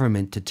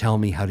government to tell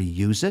me how to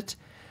use it.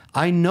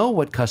 I know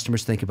what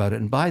customers think about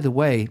it. And by the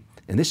way,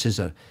 and this is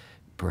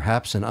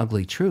perhaps an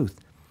ugly truth,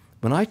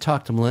 when I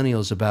talk to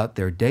millennials about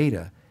their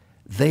data,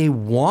 they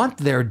want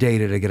their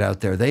data to get out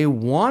there. They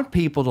want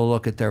people to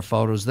look at their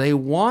photos. They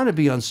want to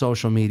be on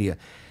social media.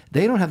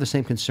 They don't have the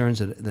same concerns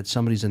that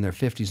somebody's in their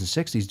 50s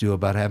and 60s do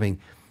about having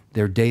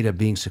their data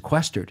being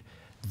sequestered.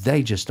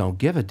 They just don't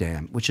give a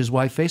damn, which is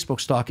why Facebook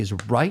stock is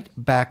right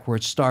back where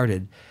it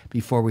started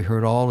before we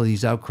heard all of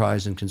these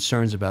outcries and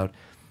concerns about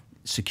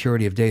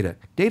security of data.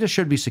 Data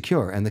should be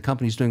secure, and the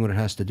company's doing what it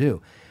has to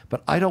do.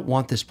 But I don't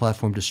want this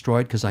platform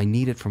destroyed because I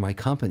need it for my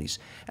companies.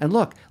 And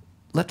look,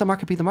 let the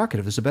market be the market.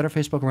 If there's a better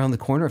Facebook around the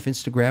corner, if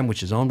Instagram,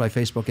 which is owned by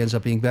Facebook, ends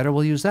up being better,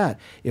 we'll use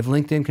that. If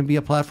LinkedIn can be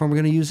a platform, we're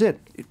going to use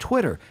it.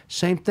 Twitter,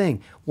 same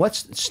thing.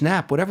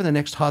 Snap, whatever the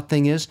next hot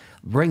thing is,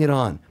 bring it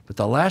on. But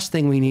the last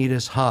thing we need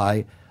is,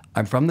 hi,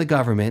 I'm from the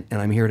government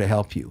and I'm here to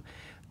help you.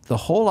 The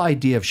whole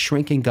idea of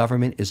shrinking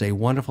government is a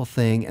wonderful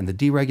thing, and the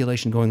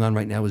deregulation going on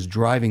right now is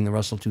driving the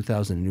Russell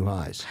 2000 to new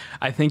highs.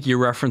 I think your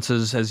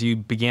references, as you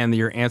began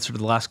your answer to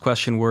the last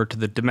question, were to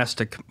the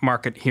domestic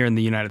market here in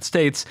the United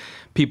States.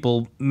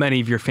 Many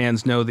of your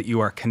fans know that you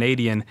are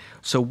Canadian.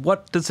 So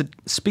what does it,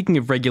 speaking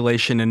of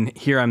regulation, and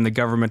here I'm the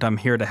government, I'm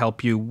here to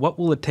help you, what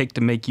will it take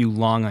to make you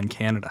long on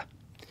Canada?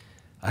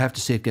 I have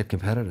to see it get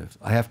competitive.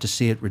 I have to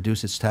see it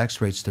reduce its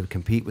tax rates to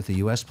compete with the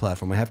U.S.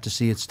 platform. I have to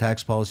see its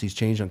tax policies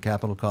change on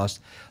capital cost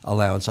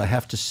allowance. I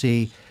have to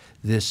see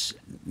this,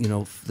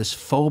 this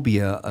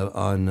phobia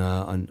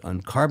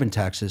on carbon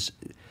taxes.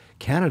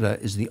 Canada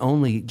is the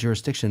only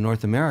jurisdiction in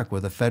North America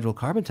with a federal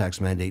carbon tax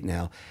mandate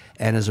now.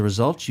 And as a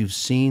result, you've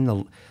seen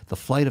the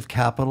flight of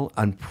capital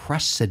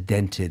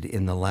unprecedented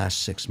in the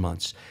last 6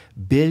 months.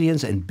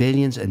 Billions and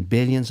billions and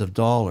billions of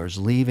dollars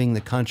leaving the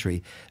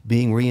country,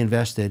 being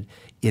reinvested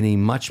in a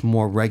much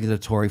more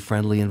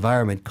regulatory-friendly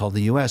environment called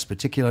the U.S.,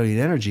 particularly in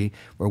energy,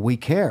 where we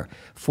care.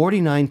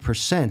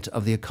 49%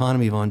 of the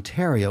economy of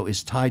Ontario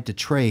is tied to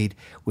trade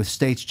with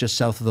states just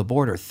south of the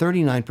border.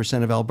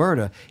 39% of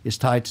Alberta is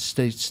tied to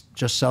states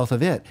just south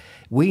of it.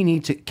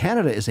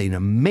 Canada is an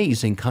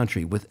amazing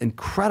country with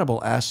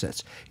incredible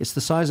assets. It's the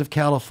size of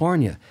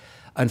California.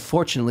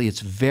 Unfortunately,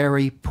 it's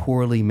very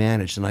poorly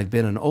managed, and I've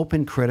been an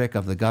open critic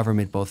of the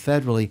government, both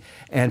federally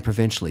and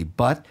provincially.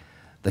 But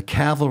the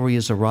cavalry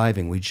is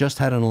arriving. We just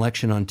had an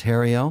election in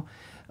Ontario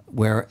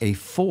where a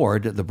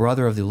Ford, the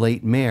brother of the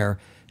late mayor,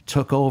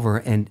 took over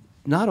and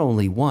not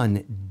only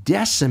won,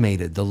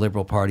 decimated the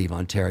Liberal Party of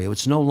Ontario.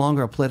 It's no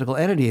longer a political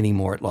entity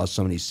anymore. It lost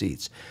so many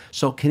seats.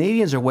 So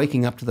Canadians are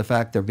waking up to the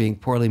fact they're being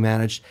poorly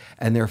managed,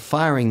 and they're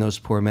firing those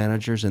poor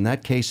managers. In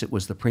that case, it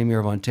was the Premier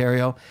of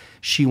Ontario.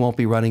 She won't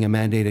be running a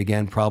mandate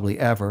again, probably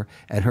ever,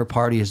 and her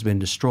party has been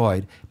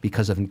destroyed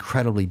because of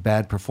incredibly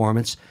bad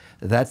performance.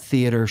 That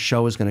theater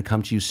show is going to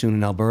come to you soon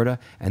in Alberta,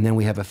 and then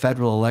we have a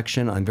federal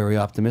election I'm very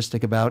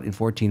optimistic about in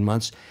 14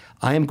 months.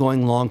 I am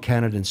going long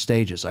Canada in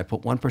stages. I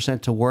put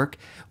 1% to work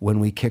when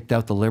we kicked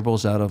out the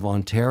Liberals out of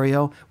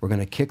Ontario. We're going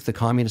to kick the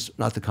Communists,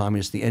 not the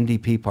Communists, the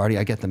NDP party,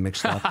 I get them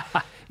mixed up,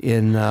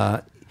 in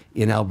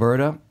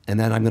Alberta. And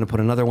then I'm going to put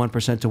another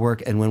 1% to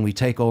work. And when we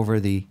take over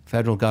the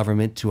federal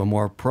government to a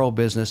more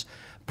pro-business,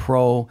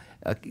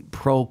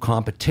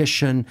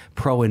 pro-competition,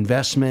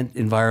 pro-investment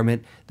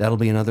environment, that'll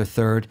be another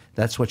third.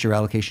 That's what your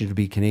allocation should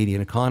be.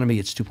 Canadian economy,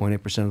 it's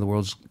 2.8% of the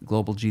world's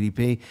global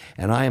GDP.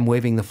 And I am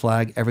waving the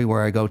flag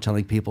everywhere I go,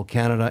 telling people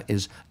Canada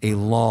is a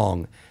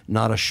long,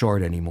 not a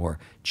short anymore.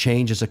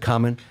 Change is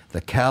a-coming.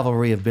 The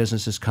cavalry of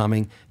business is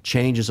coming.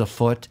 Change is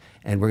afoot.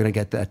 And we're going to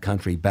get that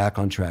country back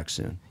on track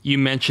soon. You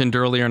mentioned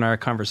earlier in our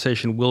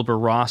conversation Wilbur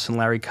Ross and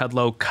Larry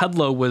Kudlow.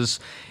 Kudlow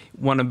was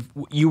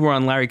you were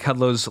on Larry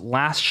Kudlow's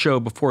last show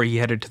before he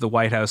headed to the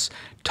White House,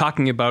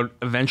 talking about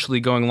eventually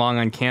going long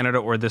on Canada,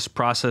 or this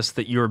process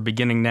that you're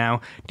beginning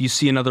now. Do you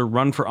see another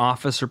run for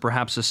office, or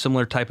perhaps a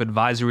similar type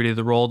advisory to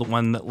the role, the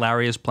one that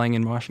Larry is playing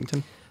in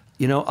Washington?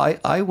 You know,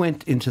 I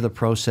went into the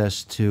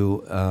process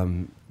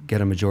to get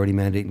a majority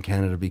mandate in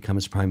Canada to become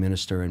its prime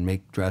minister and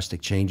make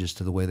drastic changes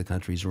to the way the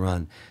country's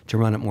run, to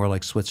run it more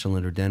like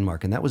Switzerland or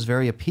Denmark. And that was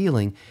very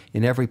appealing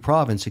in every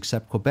province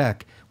except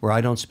Quebec, where I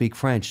don't speak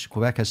French.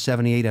 Quebec has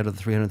 78 out of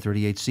the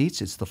 338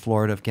 seats. It's the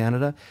Florida of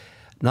Canada.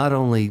 Not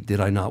only did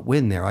I not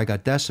win there, I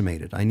got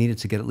decimated. I needed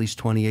to get at least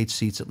 28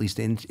 seats, at least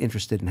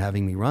interested in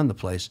having me run the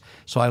place.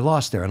 So I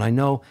lost there. And I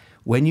know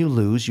when you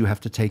lose, you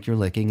have to take your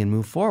licking and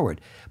move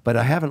forward. But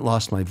I haven't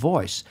lost my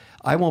voice.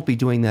 I won't be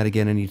doing that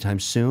again anytime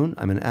soon.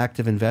 I'm an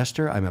active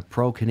investor. I'm a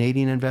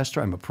pro-Canadian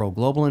investor. I'm a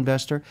pro-global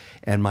investor.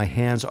 And my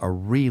hands are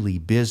really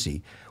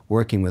busy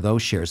working with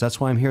those shares. That's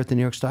why I'm here at the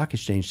New York Stock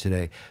Exchange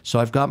today. So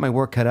I've got my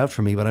work cut out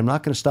for me, but I'm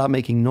not going to stop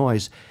making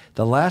noise.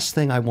 The last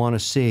thing I want to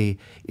see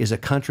is a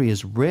country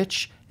as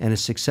rich and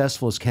as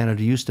successful as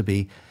Canada used to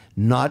be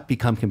not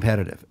become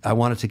competitive. I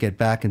want it to get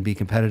back and be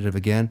competitive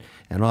again.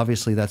 And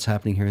obviously that's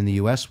happening here in the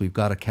U.S. We've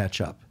got to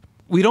catch up.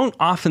 We don't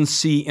often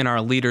see in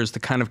our leaders the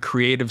kind of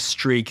creative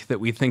streak that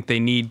we think they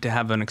need to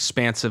have an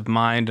expansive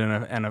mind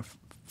and a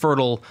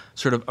fertile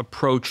sort of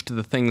approach to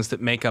the things that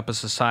make up a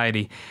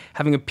society.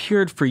 Having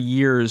appeared for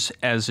years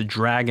as a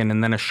dragon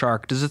and then a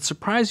shark, does it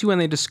surprise you when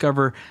they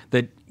discover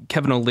that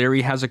Kevin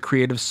O'Leary has a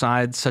creative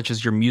side, such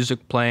as your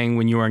music playing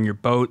when you were on your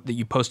boat that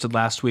you posted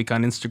last week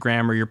on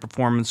Instagram, or your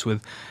performance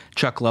with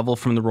Chuck Leavell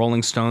from the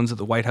Rolling Stones at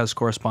the White House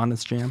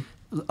Correspondents' Jam?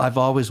 I've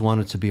always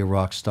wanted to be a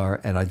rock star,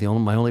 and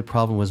my only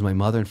problem was my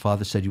mother and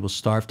father said, you will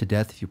starve to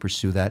death if you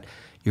pursue that.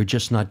 You're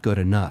just not good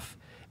enough.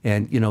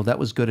 And, you know, that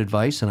was good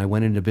advice, and I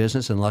went into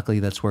business, and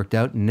luckily that's worked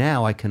out.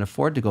 Now I can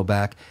afford to go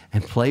back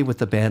and play with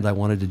the band I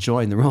wanted to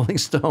join, the Rolling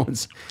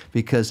Stones,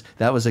 because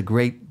that was a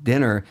great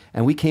dinner,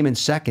 and we came in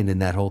second in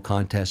that whole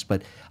contest.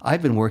 But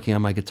I've been working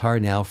on my guitar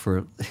now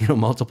for,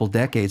 multiple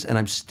decades, and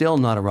I'm still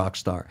not a rock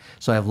star.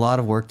 So I have a lot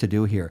of work to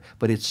do here.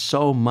 But it's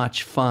so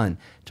much fun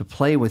to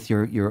play with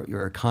your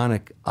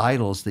iconic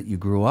idols that you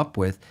grew up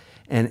with,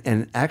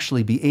 and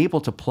actually be able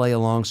to play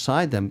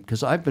alongside them,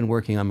 because I've been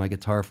working on my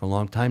guitar for a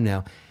long time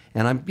now.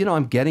 And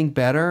I'm getting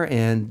better,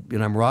 and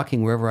I'm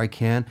rocking wherever I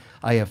can.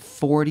 I have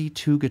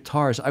 42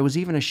 guitars. I was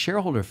even a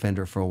shareholder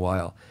Fender for a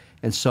while.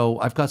 And so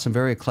I've got some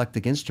very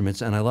eclectic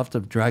instruments, and I love to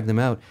drag them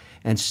out.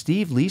 And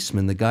Steve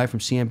Leisman, the guy from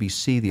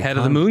CNBC, the head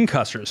of the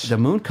Mooncussers. The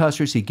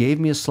Mooncussers, he gave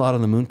me a slot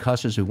on the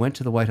Mooncussers. We went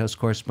to the White House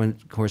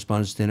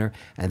Correspondents' Dinner,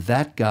 and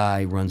that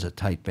guy runs a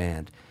tight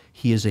band.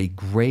 He is a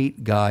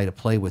great guy to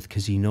play with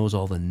because he knows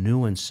all the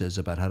nuances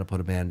about how to put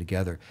a band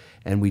together.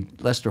 And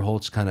Lester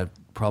Holtz kind of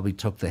probably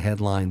took the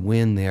headline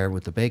win there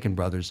with the Bacon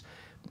Brothers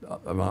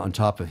on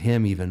top of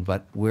him even.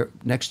 But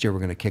next year we're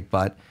going to kick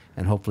butt,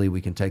 and hopefully we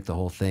can take the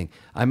whole thing.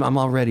 I'm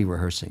already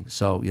rehearsing,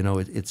 so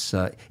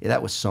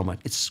that was so much.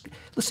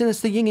 Listen,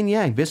 it's the yin and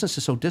yang. Business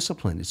is so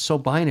disciplined. It's so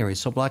binary.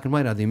 It's so black and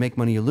white. Either you make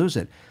money, you lose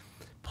it.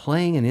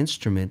 Playing an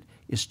instrument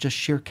is just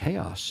sheer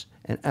chaos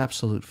and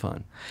absolute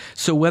fun.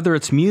 So whether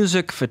it's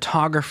music,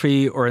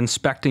 photography, or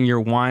inspecting your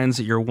wines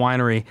at your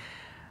winery,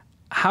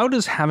 how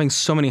does having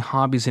so many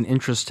hobbies and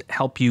interests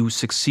help you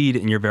succeed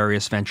in your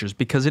various ventures?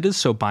 Because it is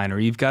so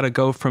binary. You've got to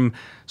go from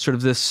sort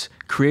of this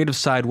creative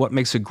side, what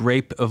makes a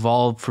grape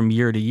evolve from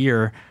year to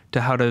year,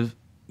 to how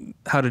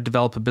to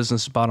develop a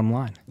business bottom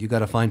line. You got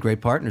to find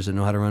great partners that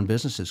know how to run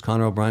businesses.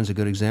 Conor O'Brien's a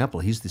good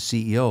example. He's the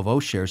CEO of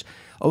O-Shares.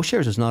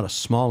 O-Shares is not a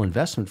small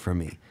investment for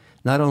me.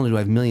 Not only do I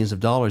have millions of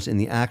dollars in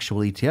the actual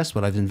ETFs,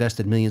 but I've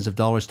invested millions of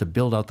dollars to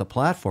build out the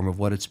platform of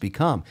what it's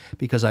become,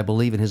 because I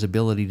believe in his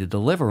ability to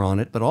deliver on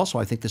it, but also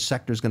I think the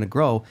sector is going to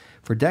grow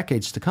for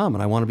decades to come,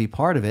 and I want to be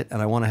part of it,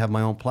 and I want to have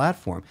my own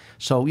platform.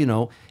 So,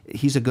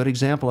 he's a good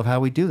example of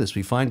how we do this.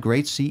 We find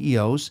great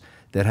CEOs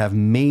that have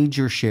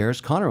major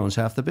shares. Connor owns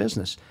half the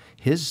business.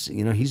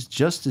 He's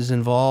just as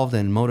involved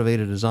and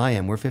motivated as I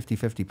am. We're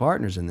 50-50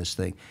 partners in this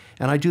thing.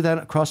 And I do that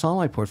across all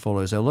my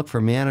portfolios. I look for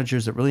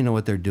managers that really know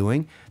what they're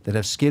doing, that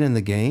have skin in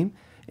the game,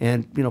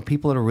 and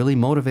people that are really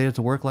motivated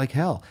to work like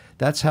hell.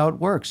 That's how it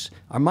works.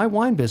 My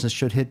wine business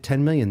should hit $10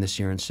 million this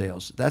year in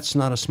sales. That's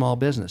not a small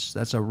business.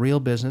 That's a real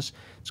business.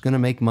 It's going to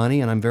make money,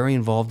 and I'm very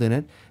involved in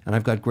it, and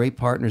I've got great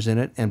partners in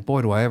it, and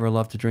boy, do I ever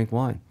love to drink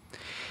wine.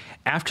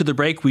 After the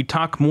break, we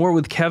talk more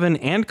with Kevin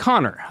and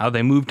Connor, how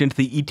they moved into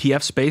the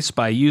ETF space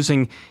by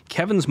using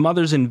Kevin's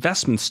mother's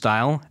investment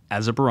style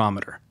as a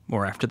barometer.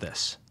 More after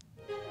this.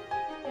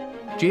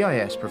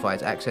 GIS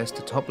provides access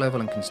to top-level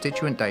and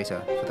constituent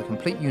data for the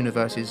complete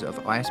universes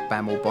of ICE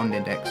BAML bond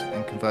index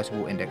and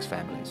convertible index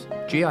families.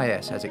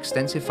 GIS has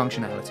extensive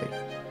functionality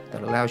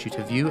that allows you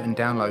to view and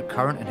download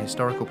current and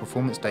historical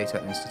performance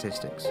data and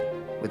statistics.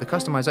 With the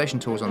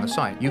customization tools on the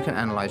site, you can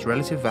analyze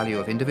relative value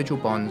of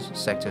individual bonds,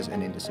 sectors,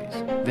 and indices.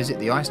 Visit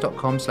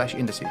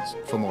theice.com/indices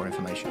for more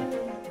information.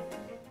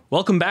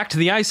 Welcome back to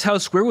the Ice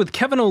House. We're with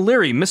Kevin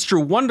O'Leary,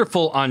 Mr.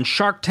 Wonderful on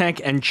Shark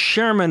Tank and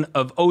chairman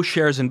of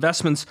O-Shares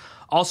Investments.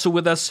 Also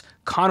with us,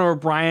 Connor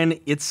O'Brien,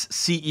 its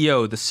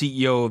CEO, the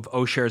CEO of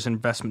O-Shares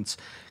Investments.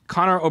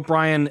 Connor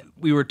O'Brien,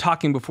 we were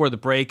talking before the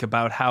break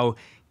about how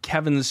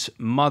Kevin's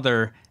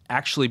mother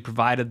actually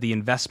provided the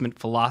investment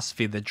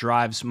philosophy that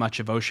drives much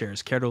of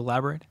O-Shares. Care to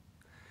elaborate?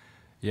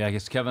 Yeah, I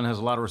guess Kevin has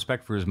a lot of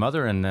respect for his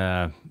mother,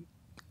 and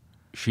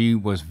she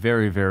was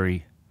very,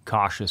 very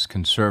cautious,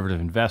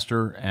 conservative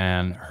investor,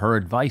 and her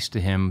advice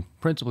to him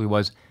principally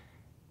was,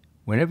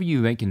 whenever you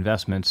make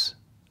investments,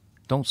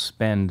 don't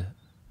spend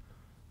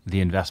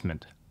the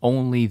investment,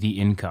 only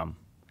the income.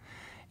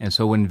 And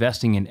so when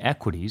investing in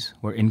equities,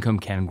 where income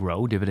can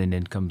grow, dividend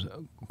incomes,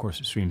 of course,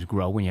 streams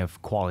grow when you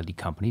have quality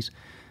companies,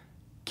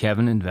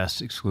 Kevin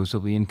invests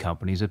exclusively in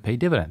companies that pay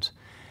dividends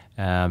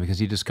because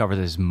he discovered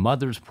that his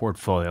mother's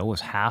portfolio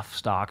was half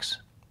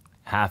stocks,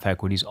 half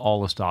equities,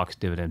 all the stocks,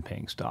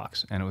 dividend-paying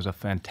stocks. And it was a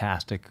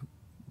fantastic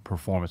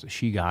performance that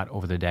she got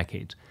over the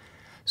decades.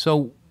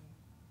 So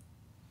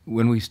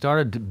when we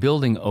started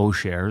building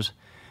O-Shares,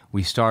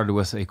 we started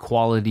with a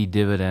quality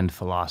dividend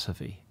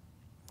philosophy.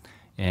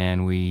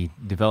 And we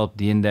developed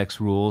the index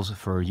rules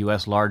for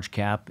U.S. large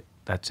cap.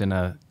 That's in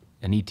an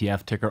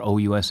ETF ticker,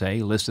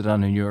 OUSA, listed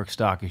on the New York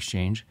Stock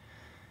Exchange.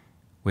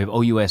 We have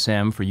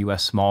OUSM for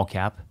U.S. small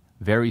cap,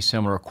 very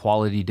similar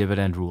quality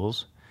dividend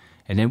rules.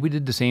 And then we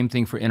did the same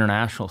thing for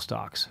international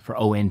stocks, for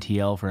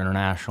ONTL for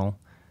international,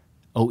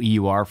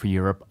 OEUR for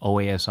Europe,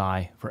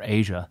 OASI for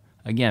Asia.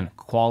 Again,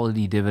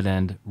 quality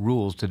dividend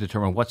rules to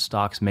determine what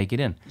stocks make it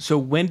in. So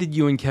when did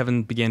you and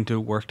Kevin begin to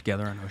work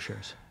together on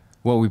O-Shares?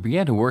 Well, we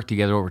began to work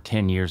together over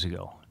 10 years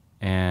ago.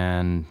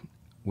 And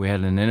we had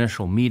an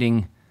initial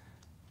meeting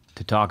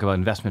to talk about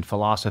investment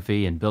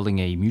philosophy and building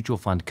a mutual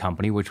fund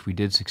company, which we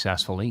did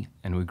successfully.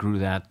 And we grew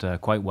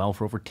that quite well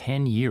for over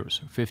 10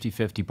 years,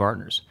 50-50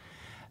 partners.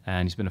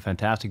 And he's been a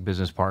fantastic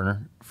business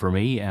partner for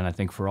me, and I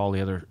think for all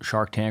the other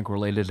Shark Tank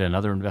related and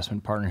other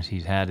investment partners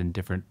he's had in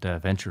different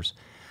ventures.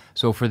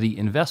 So for the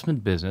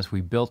investment business,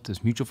 we built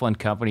this mutual fund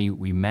company.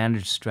 We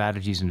managed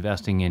strategies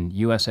investing in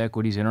U.S.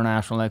 equities,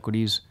 international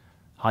equities,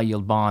 high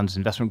yield bonds,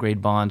 investment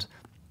grade bonds,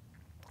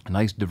 a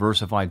nice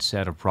diversified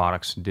set of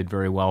products. Did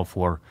very well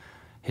for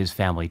his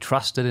family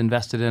trust that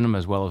invested in them,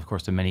 as well as, of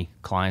course, the many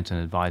clients and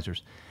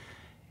advisors.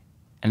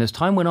 And as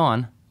time went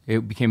on,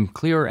 it became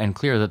clearer and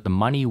clearer that the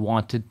money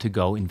wanted to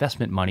go,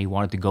 investment money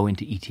wanted to go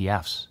into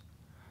ETFs.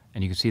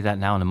 And you can see that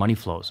now in the money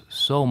flows.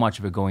 So much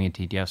of it going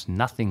into ETFs,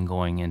 nothing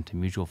going into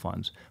mutual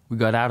funds. We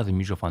got out of the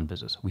mutual fund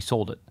business. We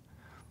sold it.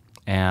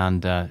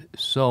 And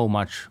so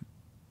much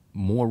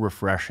more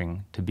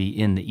refreshing to be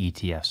in the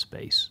ETF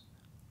space.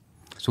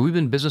 So we've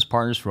been business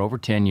partners for over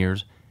 10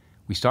 years.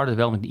 We started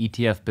developing the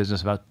ETF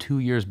business about 2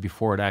 years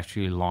before it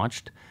actually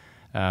launched.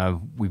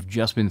 We've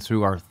just been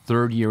through our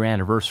 3rd year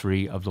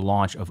anniversary of the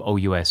launch of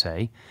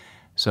OUSA.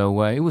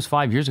 So it was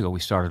 5 years ago we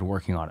started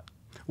working on it.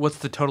 What's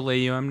the total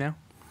AUM now?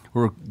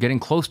 We're getting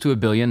close to $1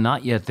 billion,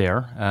 not yet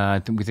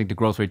there. We think the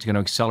growth rate is going to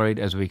accelerate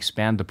as we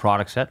expand the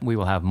product set. We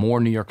will have more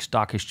New York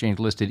Stock Exchange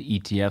listed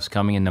ETFs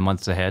coming in the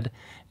months ahead,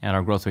 and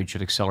our growth rate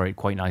should accelerate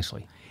quite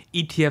nicely.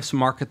 ETFs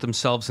market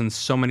themselves in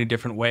so many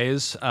different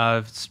ways.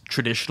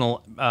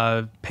 Traditional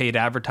paid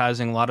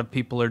advertising, a lot of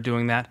people are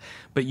doing that.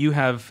 But you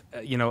have,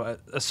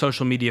 a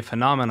social media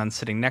phenomenon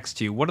sitting next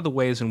to you. What are the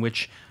ways in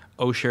which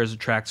O-Shares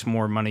attracts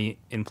more money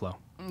inflow?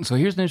 So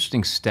here's an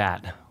interesting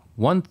stat.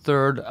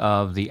 1/3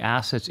 of the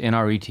assets in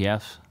our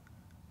ETFs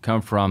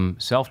come from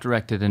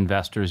self-directed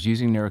investors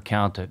using their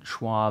account at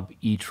Schwab,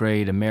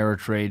 E-Trade,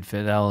 Ameritrade,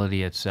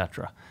 Fidelity,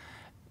 etc.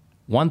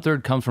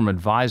 1/3 comes from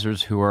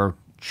advisors who are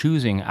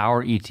choosing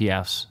our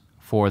ETFs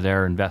for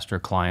their investor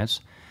clients.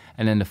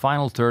 And then the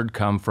final third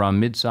come from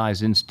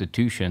mid-sized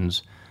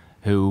institutions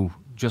who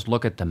just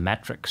look at the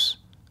metrics.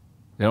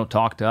 They don't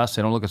talk to us.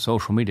 They don't look at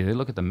social media. They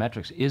look at the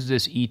metrics. Is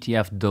this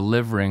ETF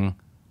delivering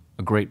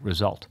a great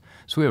result?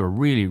 So we have a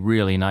really,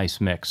 really nice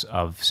mix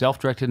of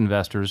self-directed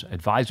investors,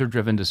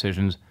 advisor-driven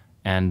decisions,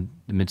 and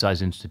the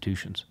mid-sized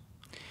institutions.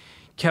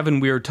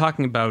 Kevin, we were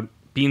talking about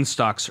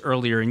beanstalks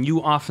earlier, and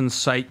you often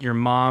cite your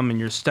mom and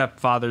your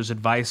stepfather's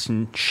advice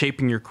in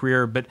shaping your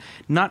career, but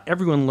not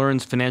everyone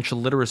learns financial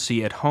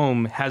literacy at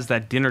home, has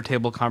that dinner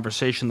table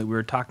conversation that we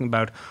were talking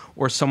about,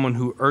 or someone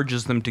who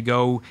urges them to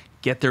go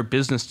get their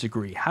business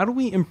degree. How do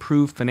we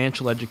improve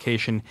financial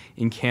education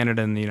in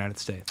Canada and the United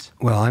States?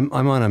 Well, I'm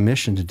on a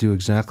mission to do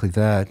exactly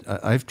that.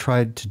 I've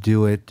tried to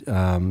do it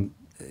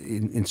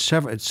at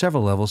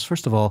several levels.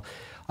 First of all,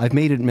 I've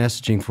made it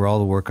messaging for all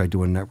the work I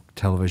do on network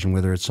television,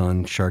 whether it's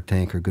on Shark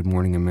Tank or Good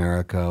Morning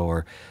America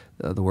or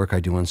the work I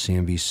do on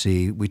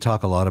CNBC. We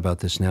talk a lot about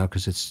this now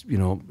because it's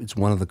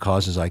one of the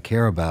causes I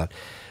care about.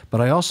 But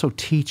I also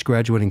teach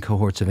graduating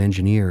cohorts of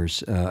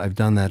engineers. I've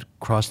done that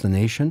across the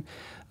nation,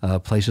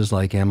 places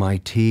like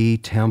MIT,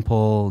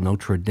 Temple,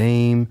 Notre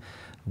Dame,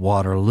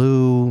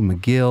 Waterloo,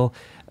 McGill,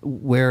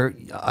 where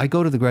I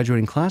go to the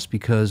graduating class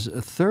because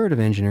a third of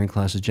engineering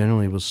classes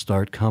generally will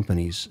start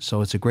companies. So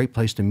it's a great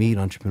place to meet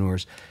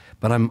entrepreneurs.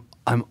 But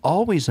I'm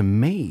always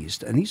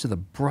amazed, and these are the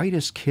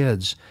brightest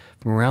kids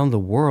from around the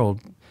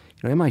world.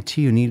 MIT,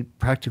 you need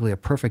practically a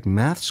perfect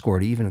math score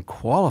to even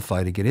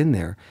qualify to get in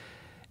there.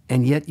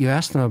 And yet you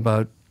ask them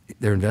about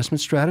their investment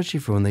strategy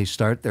for when they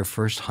start their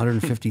first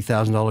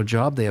 $150,000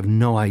 job, they have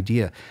no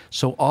idea.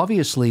 So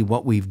obviously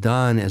what we've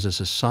done as a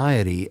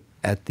society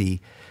at the,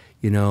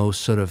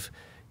 sort of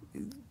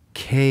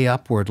K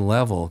upward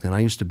level, and I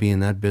used to be in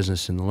that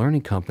business in the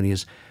learning company,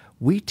 is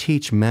we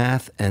teach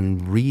math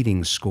and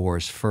reading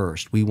scores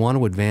first. We want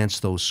to advance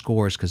those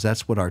scores because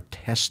that's what our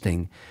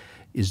testing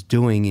is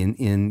doing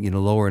in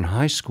lower and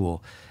high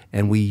school.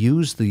 And we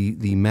use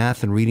the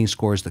math and reading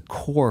score as the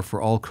core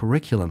for all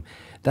curriculum.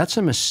 That's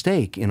a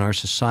mistake in our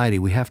society.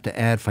 We have to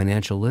add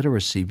financial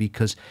literacy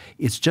because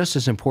it's just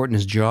as important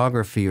as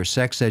geography or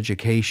sex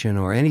education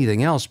or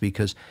anything else,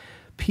 because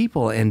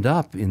people end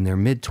up in their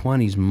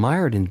mid-20s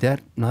mired in debt,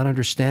 not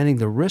understanding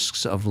the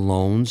risks of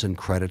loans and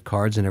credit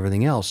cards and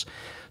everything else.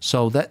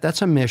 So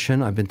that's a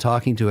mission. I've been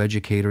talking to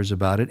educators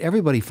about it.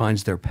 Everybody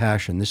finds their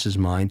passion. This is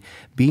mine.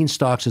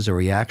 Beanstalks is a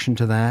reaction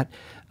to that.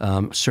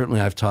 Certainly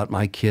I've taught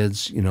my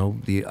kids,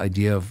 the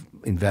idea of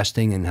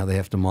investing and how they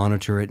have to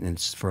monitor it, and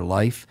it's for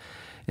life.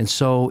 And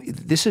so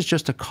this is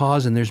just a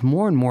cause, and there's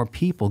more and more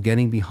people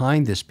getting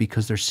behind this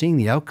because they're seeing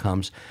the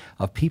outcomes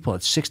of people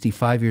at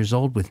 65 years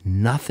old with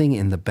nothing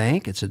in the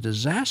bank. It's a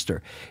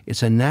disaster.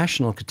 It's a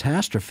national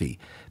catastrophe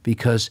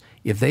because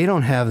if they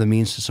don't have the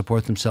means to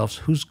support themselves,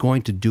 who's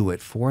going to do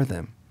it for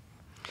them?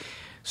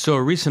 So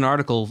a recent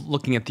article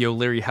looking at the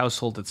O'Leary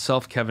household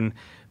itself, Kevin,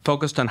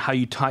 focused on how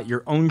you taught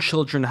your own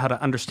children how to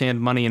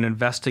understand money and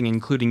investing,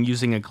 including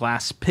using a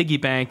glass piggy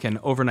bank and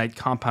overnight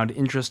compound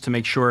interest to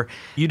make sure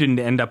you didn't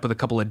end up with a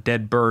couple of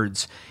dead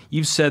birds.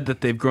 You've said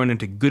that they've grown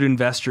into good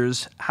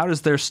investors. How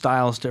does their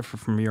styles differ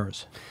from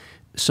yours?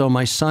 So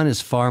my son is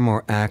far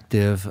more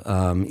active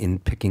in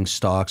picking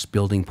stocks,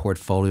 building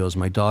portfolios.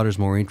 My daughter's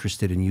more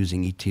interested in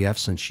using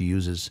ETFs, and she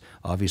uses,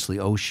 obviously,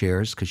 O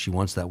shares because she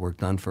wants that work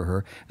done for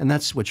her. And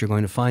that's what you're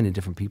going to find in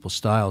different people's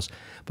styles.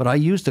 But I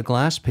used a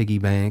glass piggy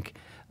bank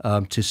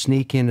to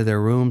sneak into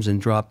their rooms and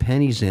drop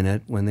pennies in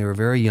it when they were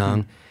very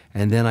young.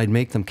 And then I'd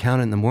make them count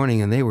it in the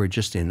morning, and they were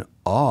just in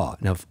awe.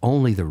 Now, if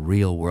only the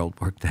real world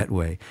worked that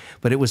way.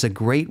 But it was a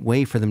great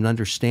way for them to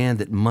understand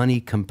that money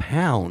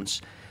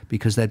compounds,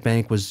 because that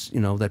bank was,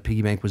 that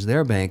piggy bank was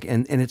their bank.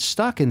 And it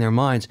stuck in their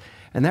minds.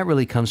 And that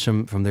really comes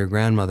from their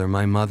grandmother,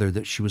 my mother,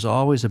 that she was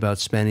always about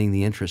spending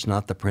the interest,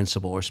 not the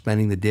principal, or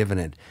spending the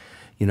dividend,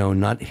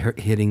 not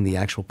hitting the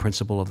actual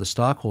principal of the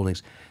stock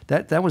holdings.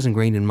 That was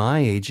ingrained in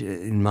my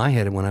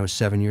head when I was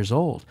 7 years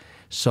old.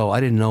 So I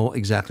didn't know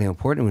exactly how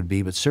important it would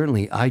be, but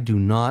certainly I do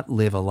not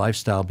live a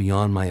lifestyle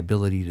beyond my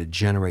ability to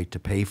generate to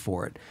pay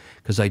for it,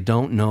 because I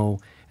don't know.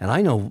 And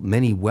I know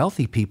many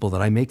wealthy people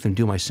that I make them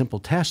do my simple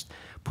test,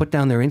 put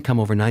down their income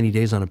over 90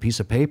 days on a piece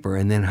of paper,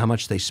 and then how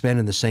much they spend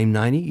in the same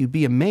 90. You'd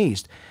be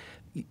amazed.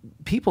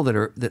 People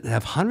that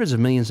have hundreds of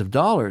millions of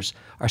dollars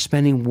are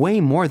spending way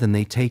more than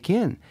they take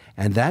in,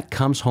 and that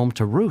comes home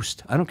to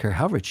roost. I don't care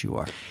how rich you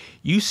are.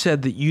 You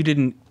said that you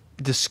didn't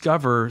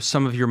discover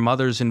some of your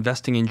mother's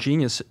investing in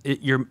genius.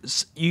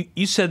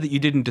 You said that you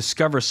didn't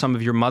discover some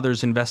of your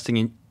mother's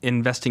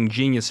investing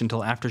genius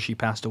until after she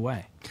passed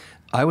away.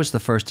 I was the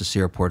first to see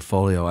her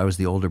portfolio. I was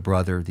the older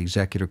brother. The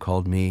executor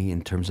called me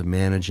in terms of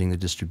managing the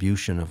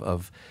distribution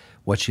of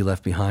what she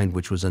left behind,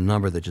 which was a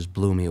number that just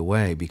blew me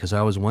away, because I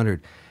always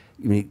wondered,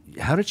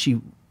 how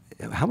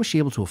was she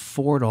able to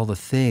afford all the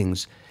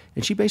things?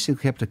 And she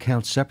basically kept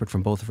accounts separate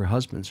from both of her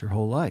husbands her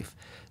whole life.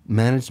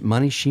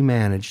 Money she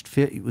managed,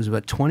 it was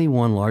about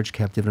 21 large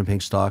cap dividend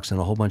paying stocks and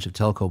a whole bunch of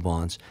telco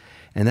bonds.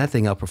 And that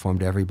thing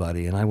outperformed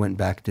everybody. And I went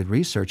back, did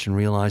research, and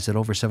realized that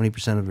over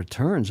 70% of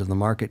returns of the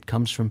market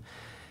comes from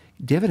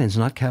dividends,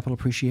 not capital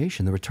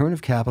appreciation. The return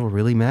of capital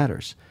really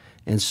matters.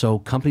 And so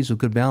companies with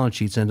good balance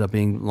sheets end up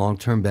being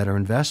long-term better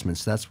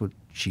investments. That's what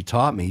she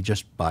taught me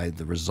just by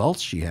the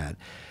results she had.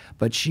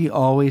 But she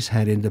always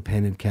had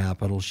independent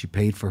capital. She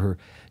paid for her,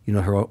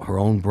 her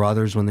own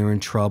brothers when they were in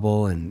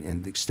trouble,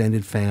 and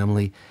extended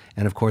family,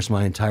 and of course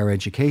my entire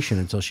education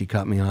until she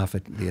cut me off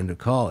at the end of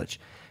college.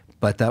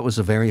 but that was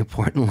a very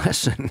important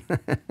lesson.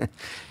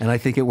 And I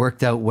think it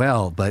worked out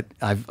well. But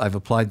I've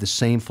applied the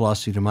same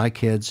philosophy to my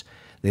kids.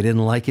 They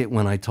didn't like it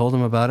when I told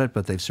them about it,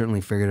 but they've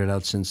certainly figured it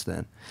out since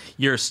then.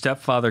 Your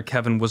stepfather,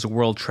 Kevin, was a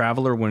world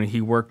traveler when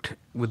he worked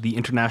with the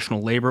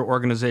International Labor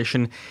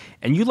Organization,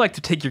 and you like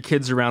to take your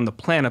kids around the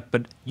planet,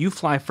 but you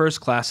fly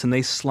first class and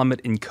they slum it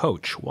in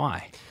coach.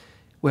 Why?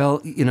 Well,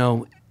 you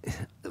know,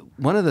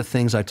 one of the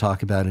things I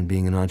talk about in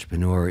being an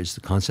entrepreneur is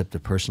the concept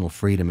of personal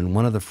freedom. And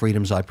one of the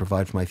freedoms I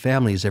provide for my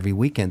family is every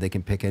weekend they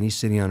can pick any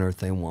city on earth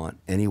they want,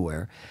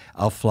 anywhere.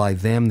 I'll fly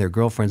them, their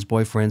girlfriends,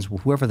 boyfriends,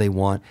 whoever they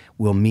want.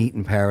 We'll meet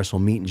in Paris, we'll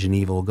meet in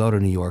Geneva, we'll go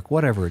to New York,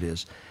 whatever it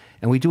is.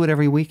 And we do it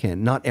every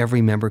weekend. Not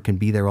every member can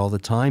be there all the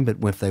time, but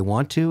if they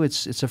want to,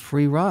 it's a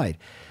free ride.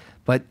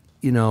 But,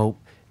 you know,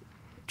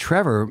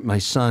 Trevor, my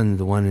son,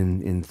 the one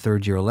in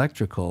third year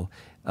electrical,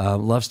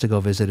 loves to go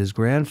visit his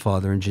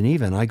grandfather in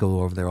Geneva, and I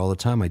go over there all the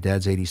time. My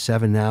dad's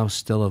 87 now,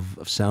 still of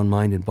sound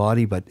mind and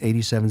body, but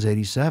 87's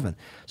 87.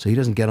 So he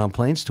doesn't get on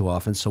planes too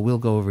often, so we'll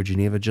go over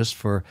Geneva just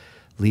for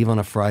leave on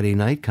a Friday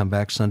night, come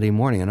back Sunday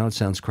morning. I know it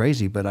sounds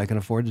crazy, but I can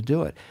afford to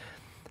do it.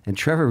 And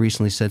Trevor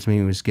recently said to me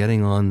when he was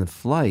getting on the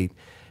flight,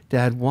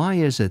 Dad, why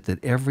is it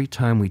that every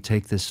time we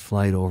take this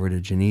flight over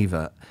to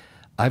Geneva,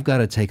 I've got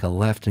to take a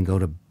left and go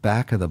to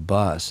back of the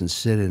bus and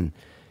sit in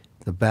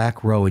the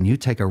back row, and you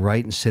take a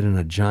right and sit in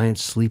a giant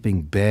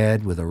sleeping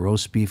bed with a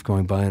roast beef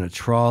going by in a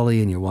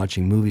trolley, and you're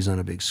watching movies on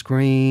a big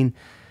screen?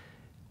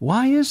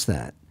 Why is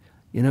that?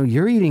 You know,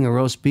 you're eating a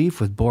roast beef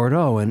with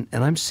Bordeaux, and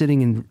I'm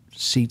sitting in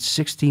seat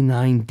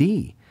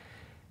 69D.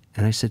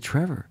 And I said,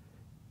 Trevor,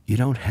 you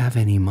don't have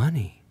any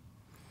money.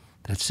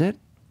 That's it.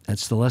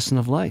 That's the lesson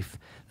of life.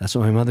 That's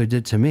what my mother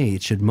did to me.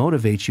 It should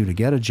motivate you to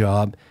get a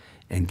job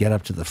and get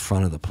up to the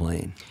front of the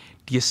plane.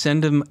 Do you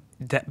send him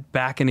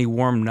back any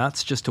warm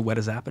nuts just to whet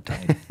his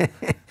appetite?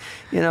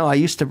 You know, I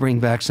used to bring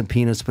back some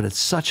peanuts, but it's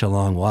such a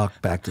long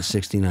walk back to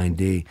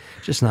 69D.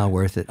 Just not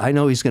worth it. I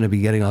know he's going to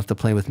be getting off the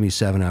plane with me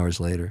 7 hours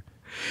later.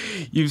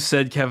 You've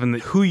said, Kevin,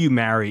 that who you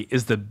marry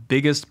is the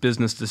biggest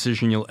business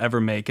decision you'll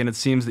ever make, and it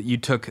seems that you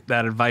took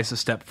that advice a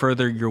step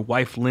further. Your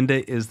wife,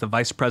 Linda, is the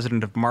vice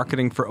president of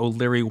marketing for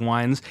O'Leary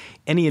Wines.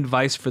 Any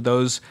advice for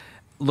those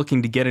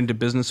looking to get into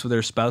business with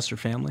their spouse or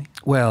family?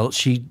 Well,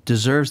 she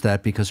deserves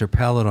that because her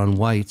palate on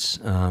whites,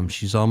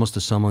 she's almost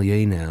a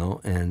sommelier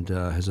now and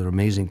has an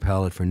amazing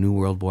palate for New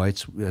World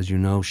whites. As you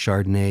know,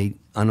 Chardonnay,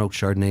 unoaked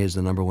Chardonnay is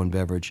the #1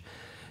 beverage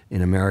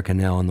in America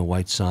now on the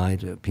white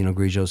side. Pinot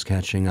Grigio's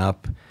catching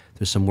up.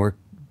 There's some work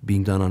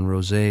being done on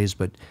rosés,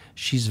 but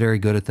she's very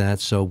good at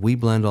that. So we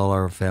blend all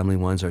our family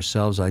wines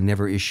ourselves. I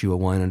never issue a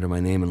wine under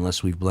my name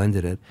unless we've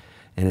blended it.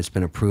 And it's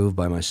been approved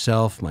by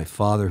myself, my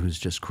father, who's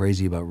just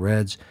crazy about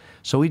reds.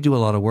 So we do a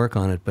lot of work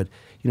on it. But,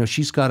 you know,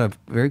 she's got a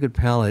very good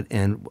palate.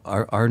 And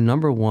our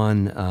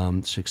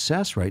 #1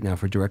 success right now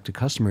for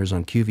direct-to-customer is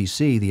on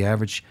QVC. The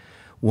average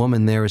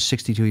woman there is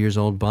 62 years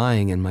old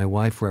buying, and my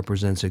wife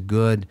represents a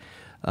good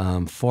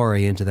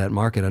foray into that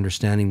market,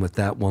 understanding what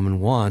that woman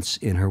wants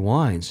in her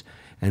wines.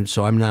 And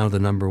so I'm now the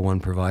 #1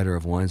 provider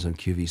of wines on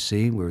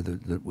QVC. We're the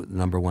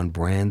 #1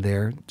 brand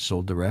there,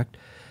 sold direct.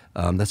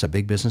 That's a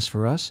big business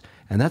for us.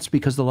 And that's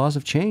because the laws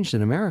have changed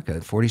in America.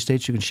 In 40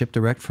 states, you can ship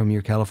direct from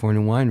your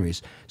California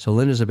wineries. So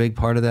Linda's a big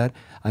part of that.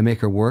 I make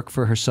her work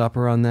for her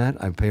supper on that.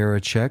 I pay her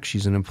a check.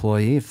 She's an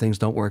employee. If things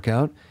don't work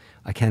out,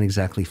 I can't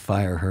exactly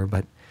fire her,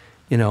 but,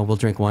 you know, we'll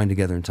drink wine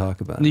together and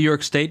talk about it. New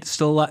York State,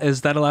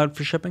 is that allowed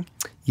for shipping?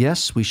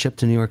 Yes, we ship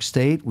to New York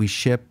State. We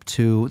ship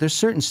to, there's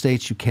certain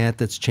states you can't,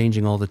 that's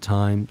changing all the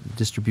time.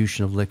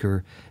 Distribution of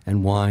liquor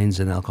and wines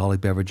and alcoholic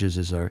beverages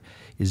is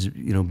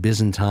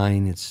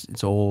Byzantine.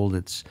 It's old.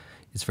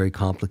 It's very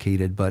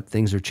complicated, but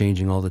things are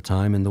changing all the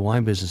time, and the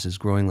wine business is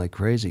growing like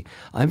crazy.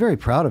 I'm very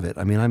proud of it.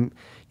 I mean,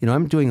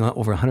 I'm doing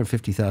over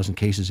 150,000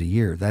 cases a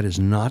year. That is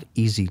not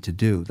easy to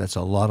do. That's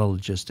a lot of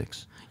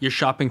logistics. You're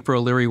shopping for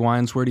O'Leary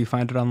Wines. Where do you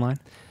find it online?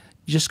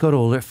 You just go to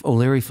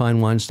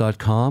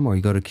o'learyfinewines.com or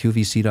you go to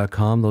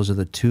qvc.com. Those are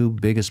the two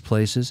biggest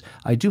places.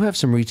 I do have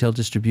some retail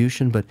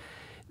distribution, but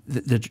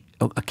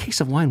a case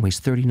of wine weighs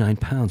 39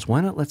 pounds. Why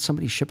not let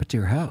somebody ship it to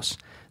your house?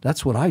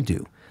 That's what I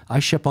do. I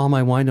ship all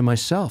my wine to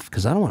myself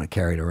because I don't want to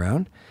carry it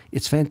around.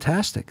 It's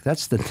fantastic.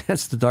 That's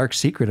the dark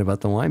secret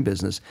about the wine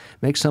business.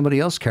 Make somebody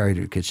else carry it to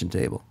your kitchen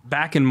table.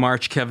 Back in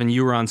March, Kevin,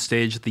 you were on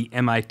stage at the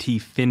MIT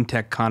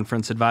FinTech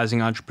Conference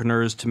advising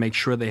entrepreneurs to make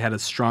sure they had a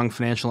strong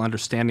financial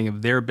understanding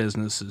of their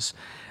businesses.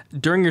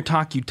 During your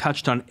talk, you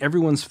touched on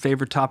everyone's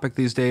favorite topic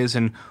these days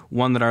and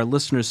one that our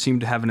listeners seem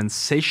to have an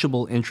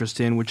insatiable interest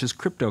in, which is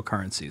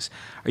cryptocurrencies.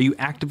 Are you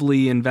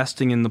actively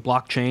investing in the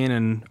blockchain,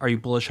 and are you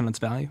bullish on its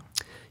value?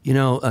 You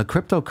know,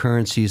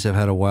 cryptocurrencies have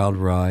had a wild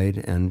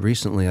ride, and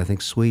recently I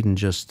think Sweden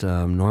just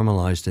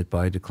normalized it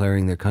by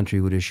declaring their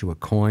country would issue a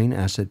coin,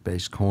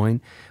 asset-based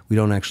coin. We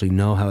don't actually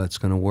know how it's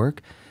going to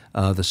work.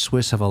 The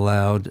Swiss have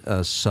allowed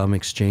some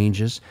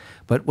exchanges,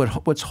 but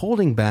what's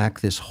holding back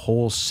this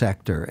whole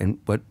sector and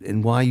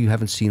why you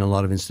haven't seen a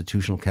lot of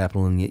institutional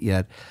capital in it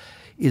yet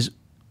is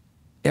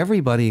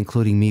everybody,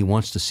 including me,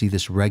 wants to see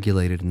this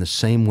regulated in the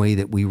same way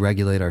that we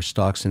regulate our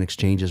stocks and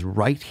exchanges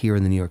right here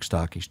in the New York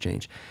Stock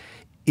Exchange.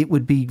 it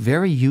would be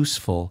very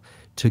useful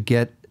to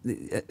get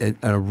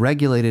a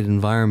regulated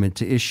environment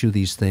to issue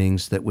these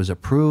things that was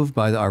approved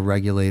by our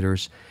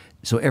regulators,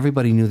 so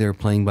everybody knew they were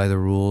playing by the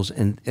rules.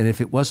 And if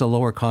it was a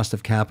lower cost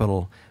of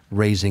capital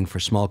raising for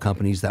small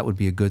companies, that would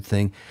be a good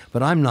thing.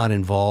 But I'm not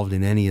involved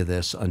in any of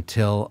this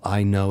until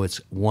I know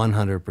it's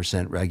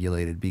 100%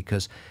 regulated,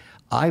 because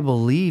I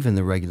believe in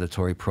the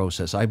regulatory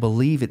process. I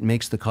believe it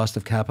makes the cost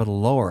of capital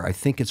lower. I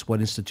think it's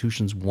what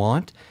institutions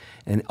want,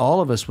 and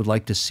all of us would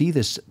like to see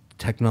this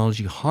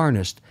technology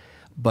harnessed,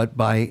 but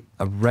by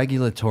a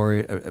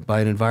regulatory,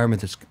 by an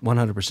environment that's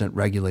 100%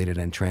 regulated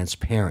and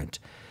transparent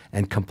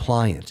and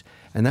compliant.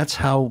 And that's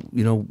how,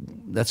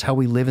 that's how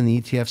we live in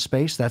the ETF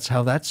space. That's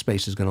how that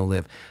space is going to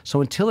live.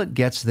 So until it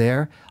gets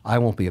there, I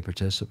won't be a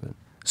participant.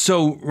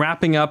 So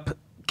wrapping up,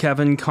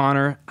 Kevin,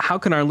 Connor, how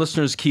can our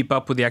listeners keep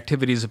up with the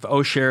activities of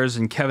OShares,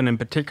 and Kevin in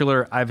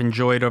particular? I've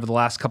enjoyed over the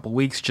last couple of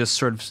weeks just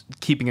sort of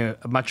keeping a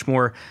much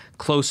more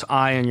close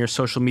eye on your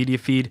social media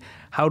feed.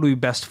 How do we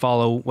best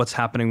follow what's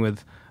happening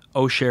with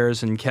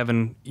OShares, and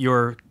Kevin,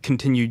 your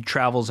continued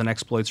travels and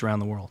exploits around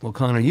the world? Well,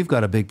 Connor, you've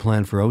got a big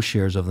plan for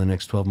OShares over the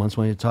next 12 months.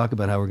 Why don't you talk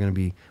about what we're going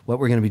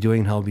to be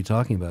doing and how we'll be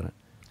talking about it?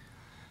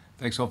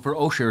 Thanks. So for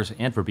OShares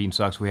and for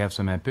Beanstalks, we have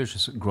some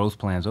ambitious growth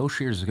plans.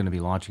 OShares is going to be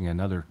launching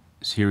another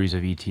series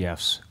of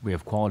ETFs. We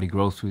have quality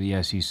growth through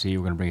the SEC.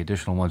 We're going to bring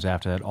additional ones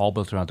after that, all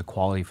built around the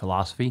quality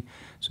philosophy.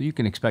 So you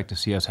can expect to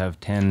see us have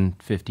 10,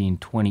 15,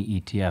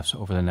 20 ETFs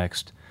over the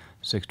next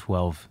 6,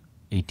 12,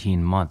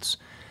 18 months.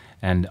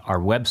 And our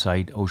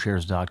website,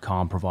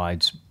 oshares.com,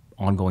 provides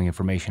ongoing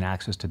information,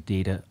 access to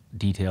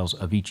details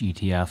of each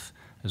ETF,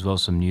 as well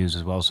as some news,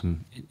 as well as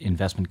some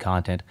investment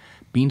content.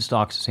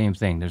 Beanstalks, same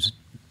thing. There's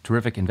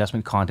terrific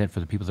investment content for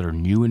the people that are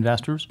new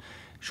investors.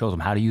 Shows them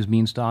how to use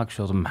Beanstalk,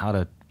 shows them how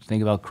to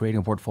think about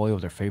creating a portfolio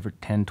of their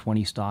favorite 10,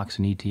 20 stocks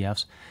and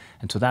ETFs.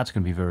 And so that's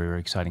going to be very, very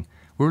exciting.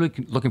 We're really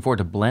looking forward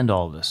to blend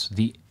all of this.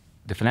 The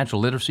financial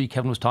literacy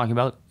Kevin was talking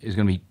about is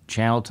going to be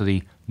channeled to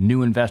the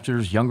new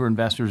investors, younger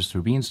investors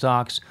through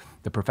Beanstalks.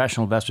 The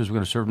professional investors, we're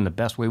going to serve them the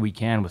best way we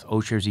can with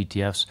OShares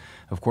ETFs,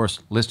 of course,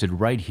 listed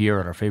right here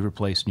at our favorite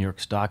place, New York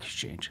Stock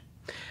Exchange.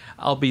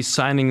 I'll be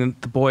signing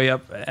the boy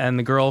up and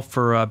the girl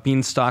for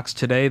Beanstalks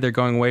today. They're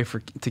going away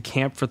to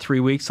camp for 3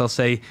 weeks. I'll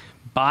say,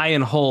 buy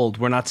and hold.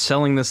 We're not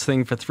selling this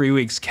thing for 3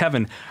 weeks.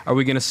 Kevin, are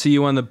we going to see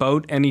you on the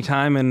boat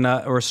anytime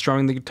or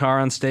strumming the guitar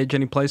on stage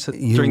any place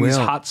during these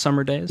hot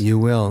summer days? You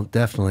will,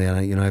 definitely.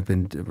 And I've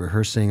been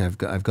rehearsing. I've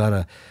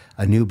got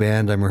a new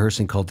band I'm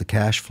rehearsing called the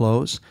Cash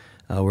Flows.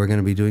 We're going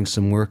to be doing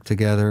some work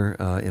together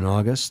in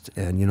August.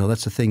 And,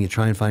 that's the thing. You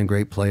try and find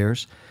great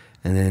players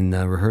and then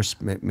rehearse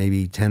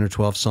maybe 10 or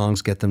 12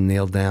 songs, get them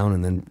nailed down,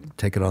 and then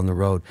take it on the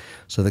road.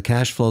 So the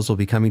Cash Flows will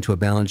be coming to a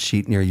balance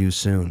sheet near you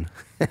soon.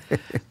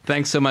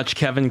 Thanks so much,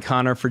 Kevin,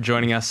 Connor, for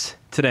joining us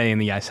today in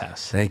the Ice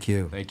House. Thank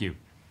you. Thank you.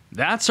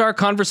 That's our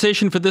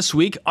conversation for this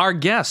week. Our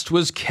guest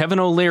was Kevin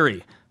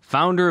O'Leary,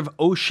 founder of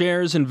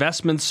OShares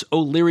Investments,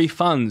 O'Leary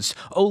Funds,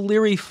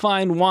 O'Leary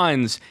Fine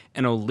Wines,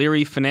 and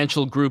O'Leary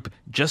Financial Group,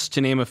 just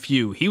to name a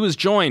few. He was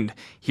joined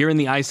here in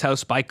the Ice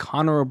House by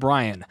Connor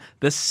O'Brien,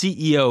 the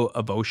CEO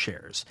of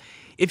OShares.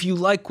 If you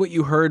like what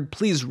you heard,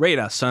 please rate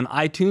us on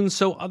iTunes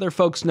so other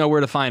folks know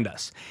where to find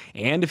us.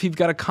 And if you've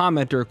got a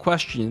comment or a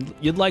question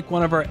you'd like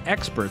one of our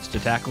experts to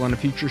tackle on a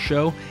future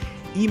show,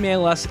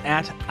 email us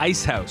at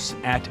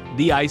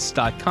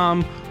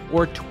icehouse@theice.com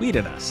or tweet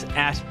at us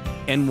at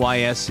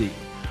NYSE.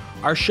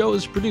 Our show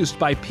is produced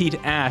by Pete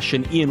Ash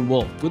and Ian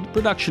Wolfe, with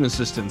production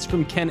assistance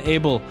from Ken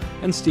Abel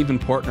and Stephen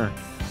Portner.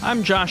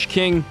 I'm Josh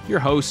King, your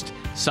host,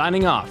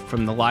 signing off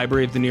from the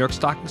Library of the New York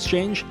Stock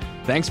Exchange.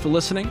 Thanks for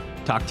listening.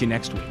 Talk to you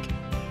next week.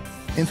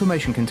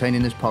 Information contained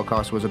in this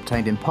podcast was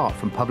obtained in part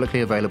from publicly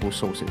available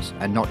sources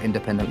and not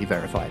independently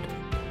verified.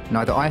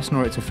 Neither ICE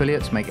nor its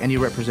affiliates make any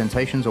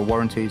representations or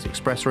warranties,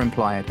 express or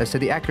implied, as to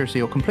the accuracy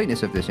or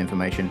completeness of this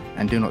information,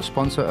 and do not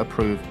sponsor,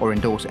 approve, or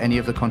endorse any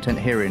of the content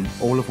herein,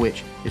 all of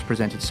which is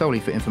presented solely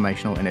for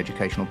informational and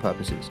educational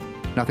purposes.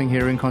 Nothing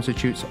herein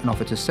constitutes an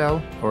offer to sell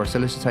or a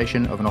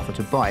solicitation of an offer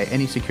to buy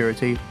any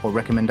security or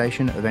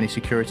recommendation of any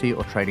security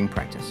or trading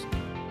practice.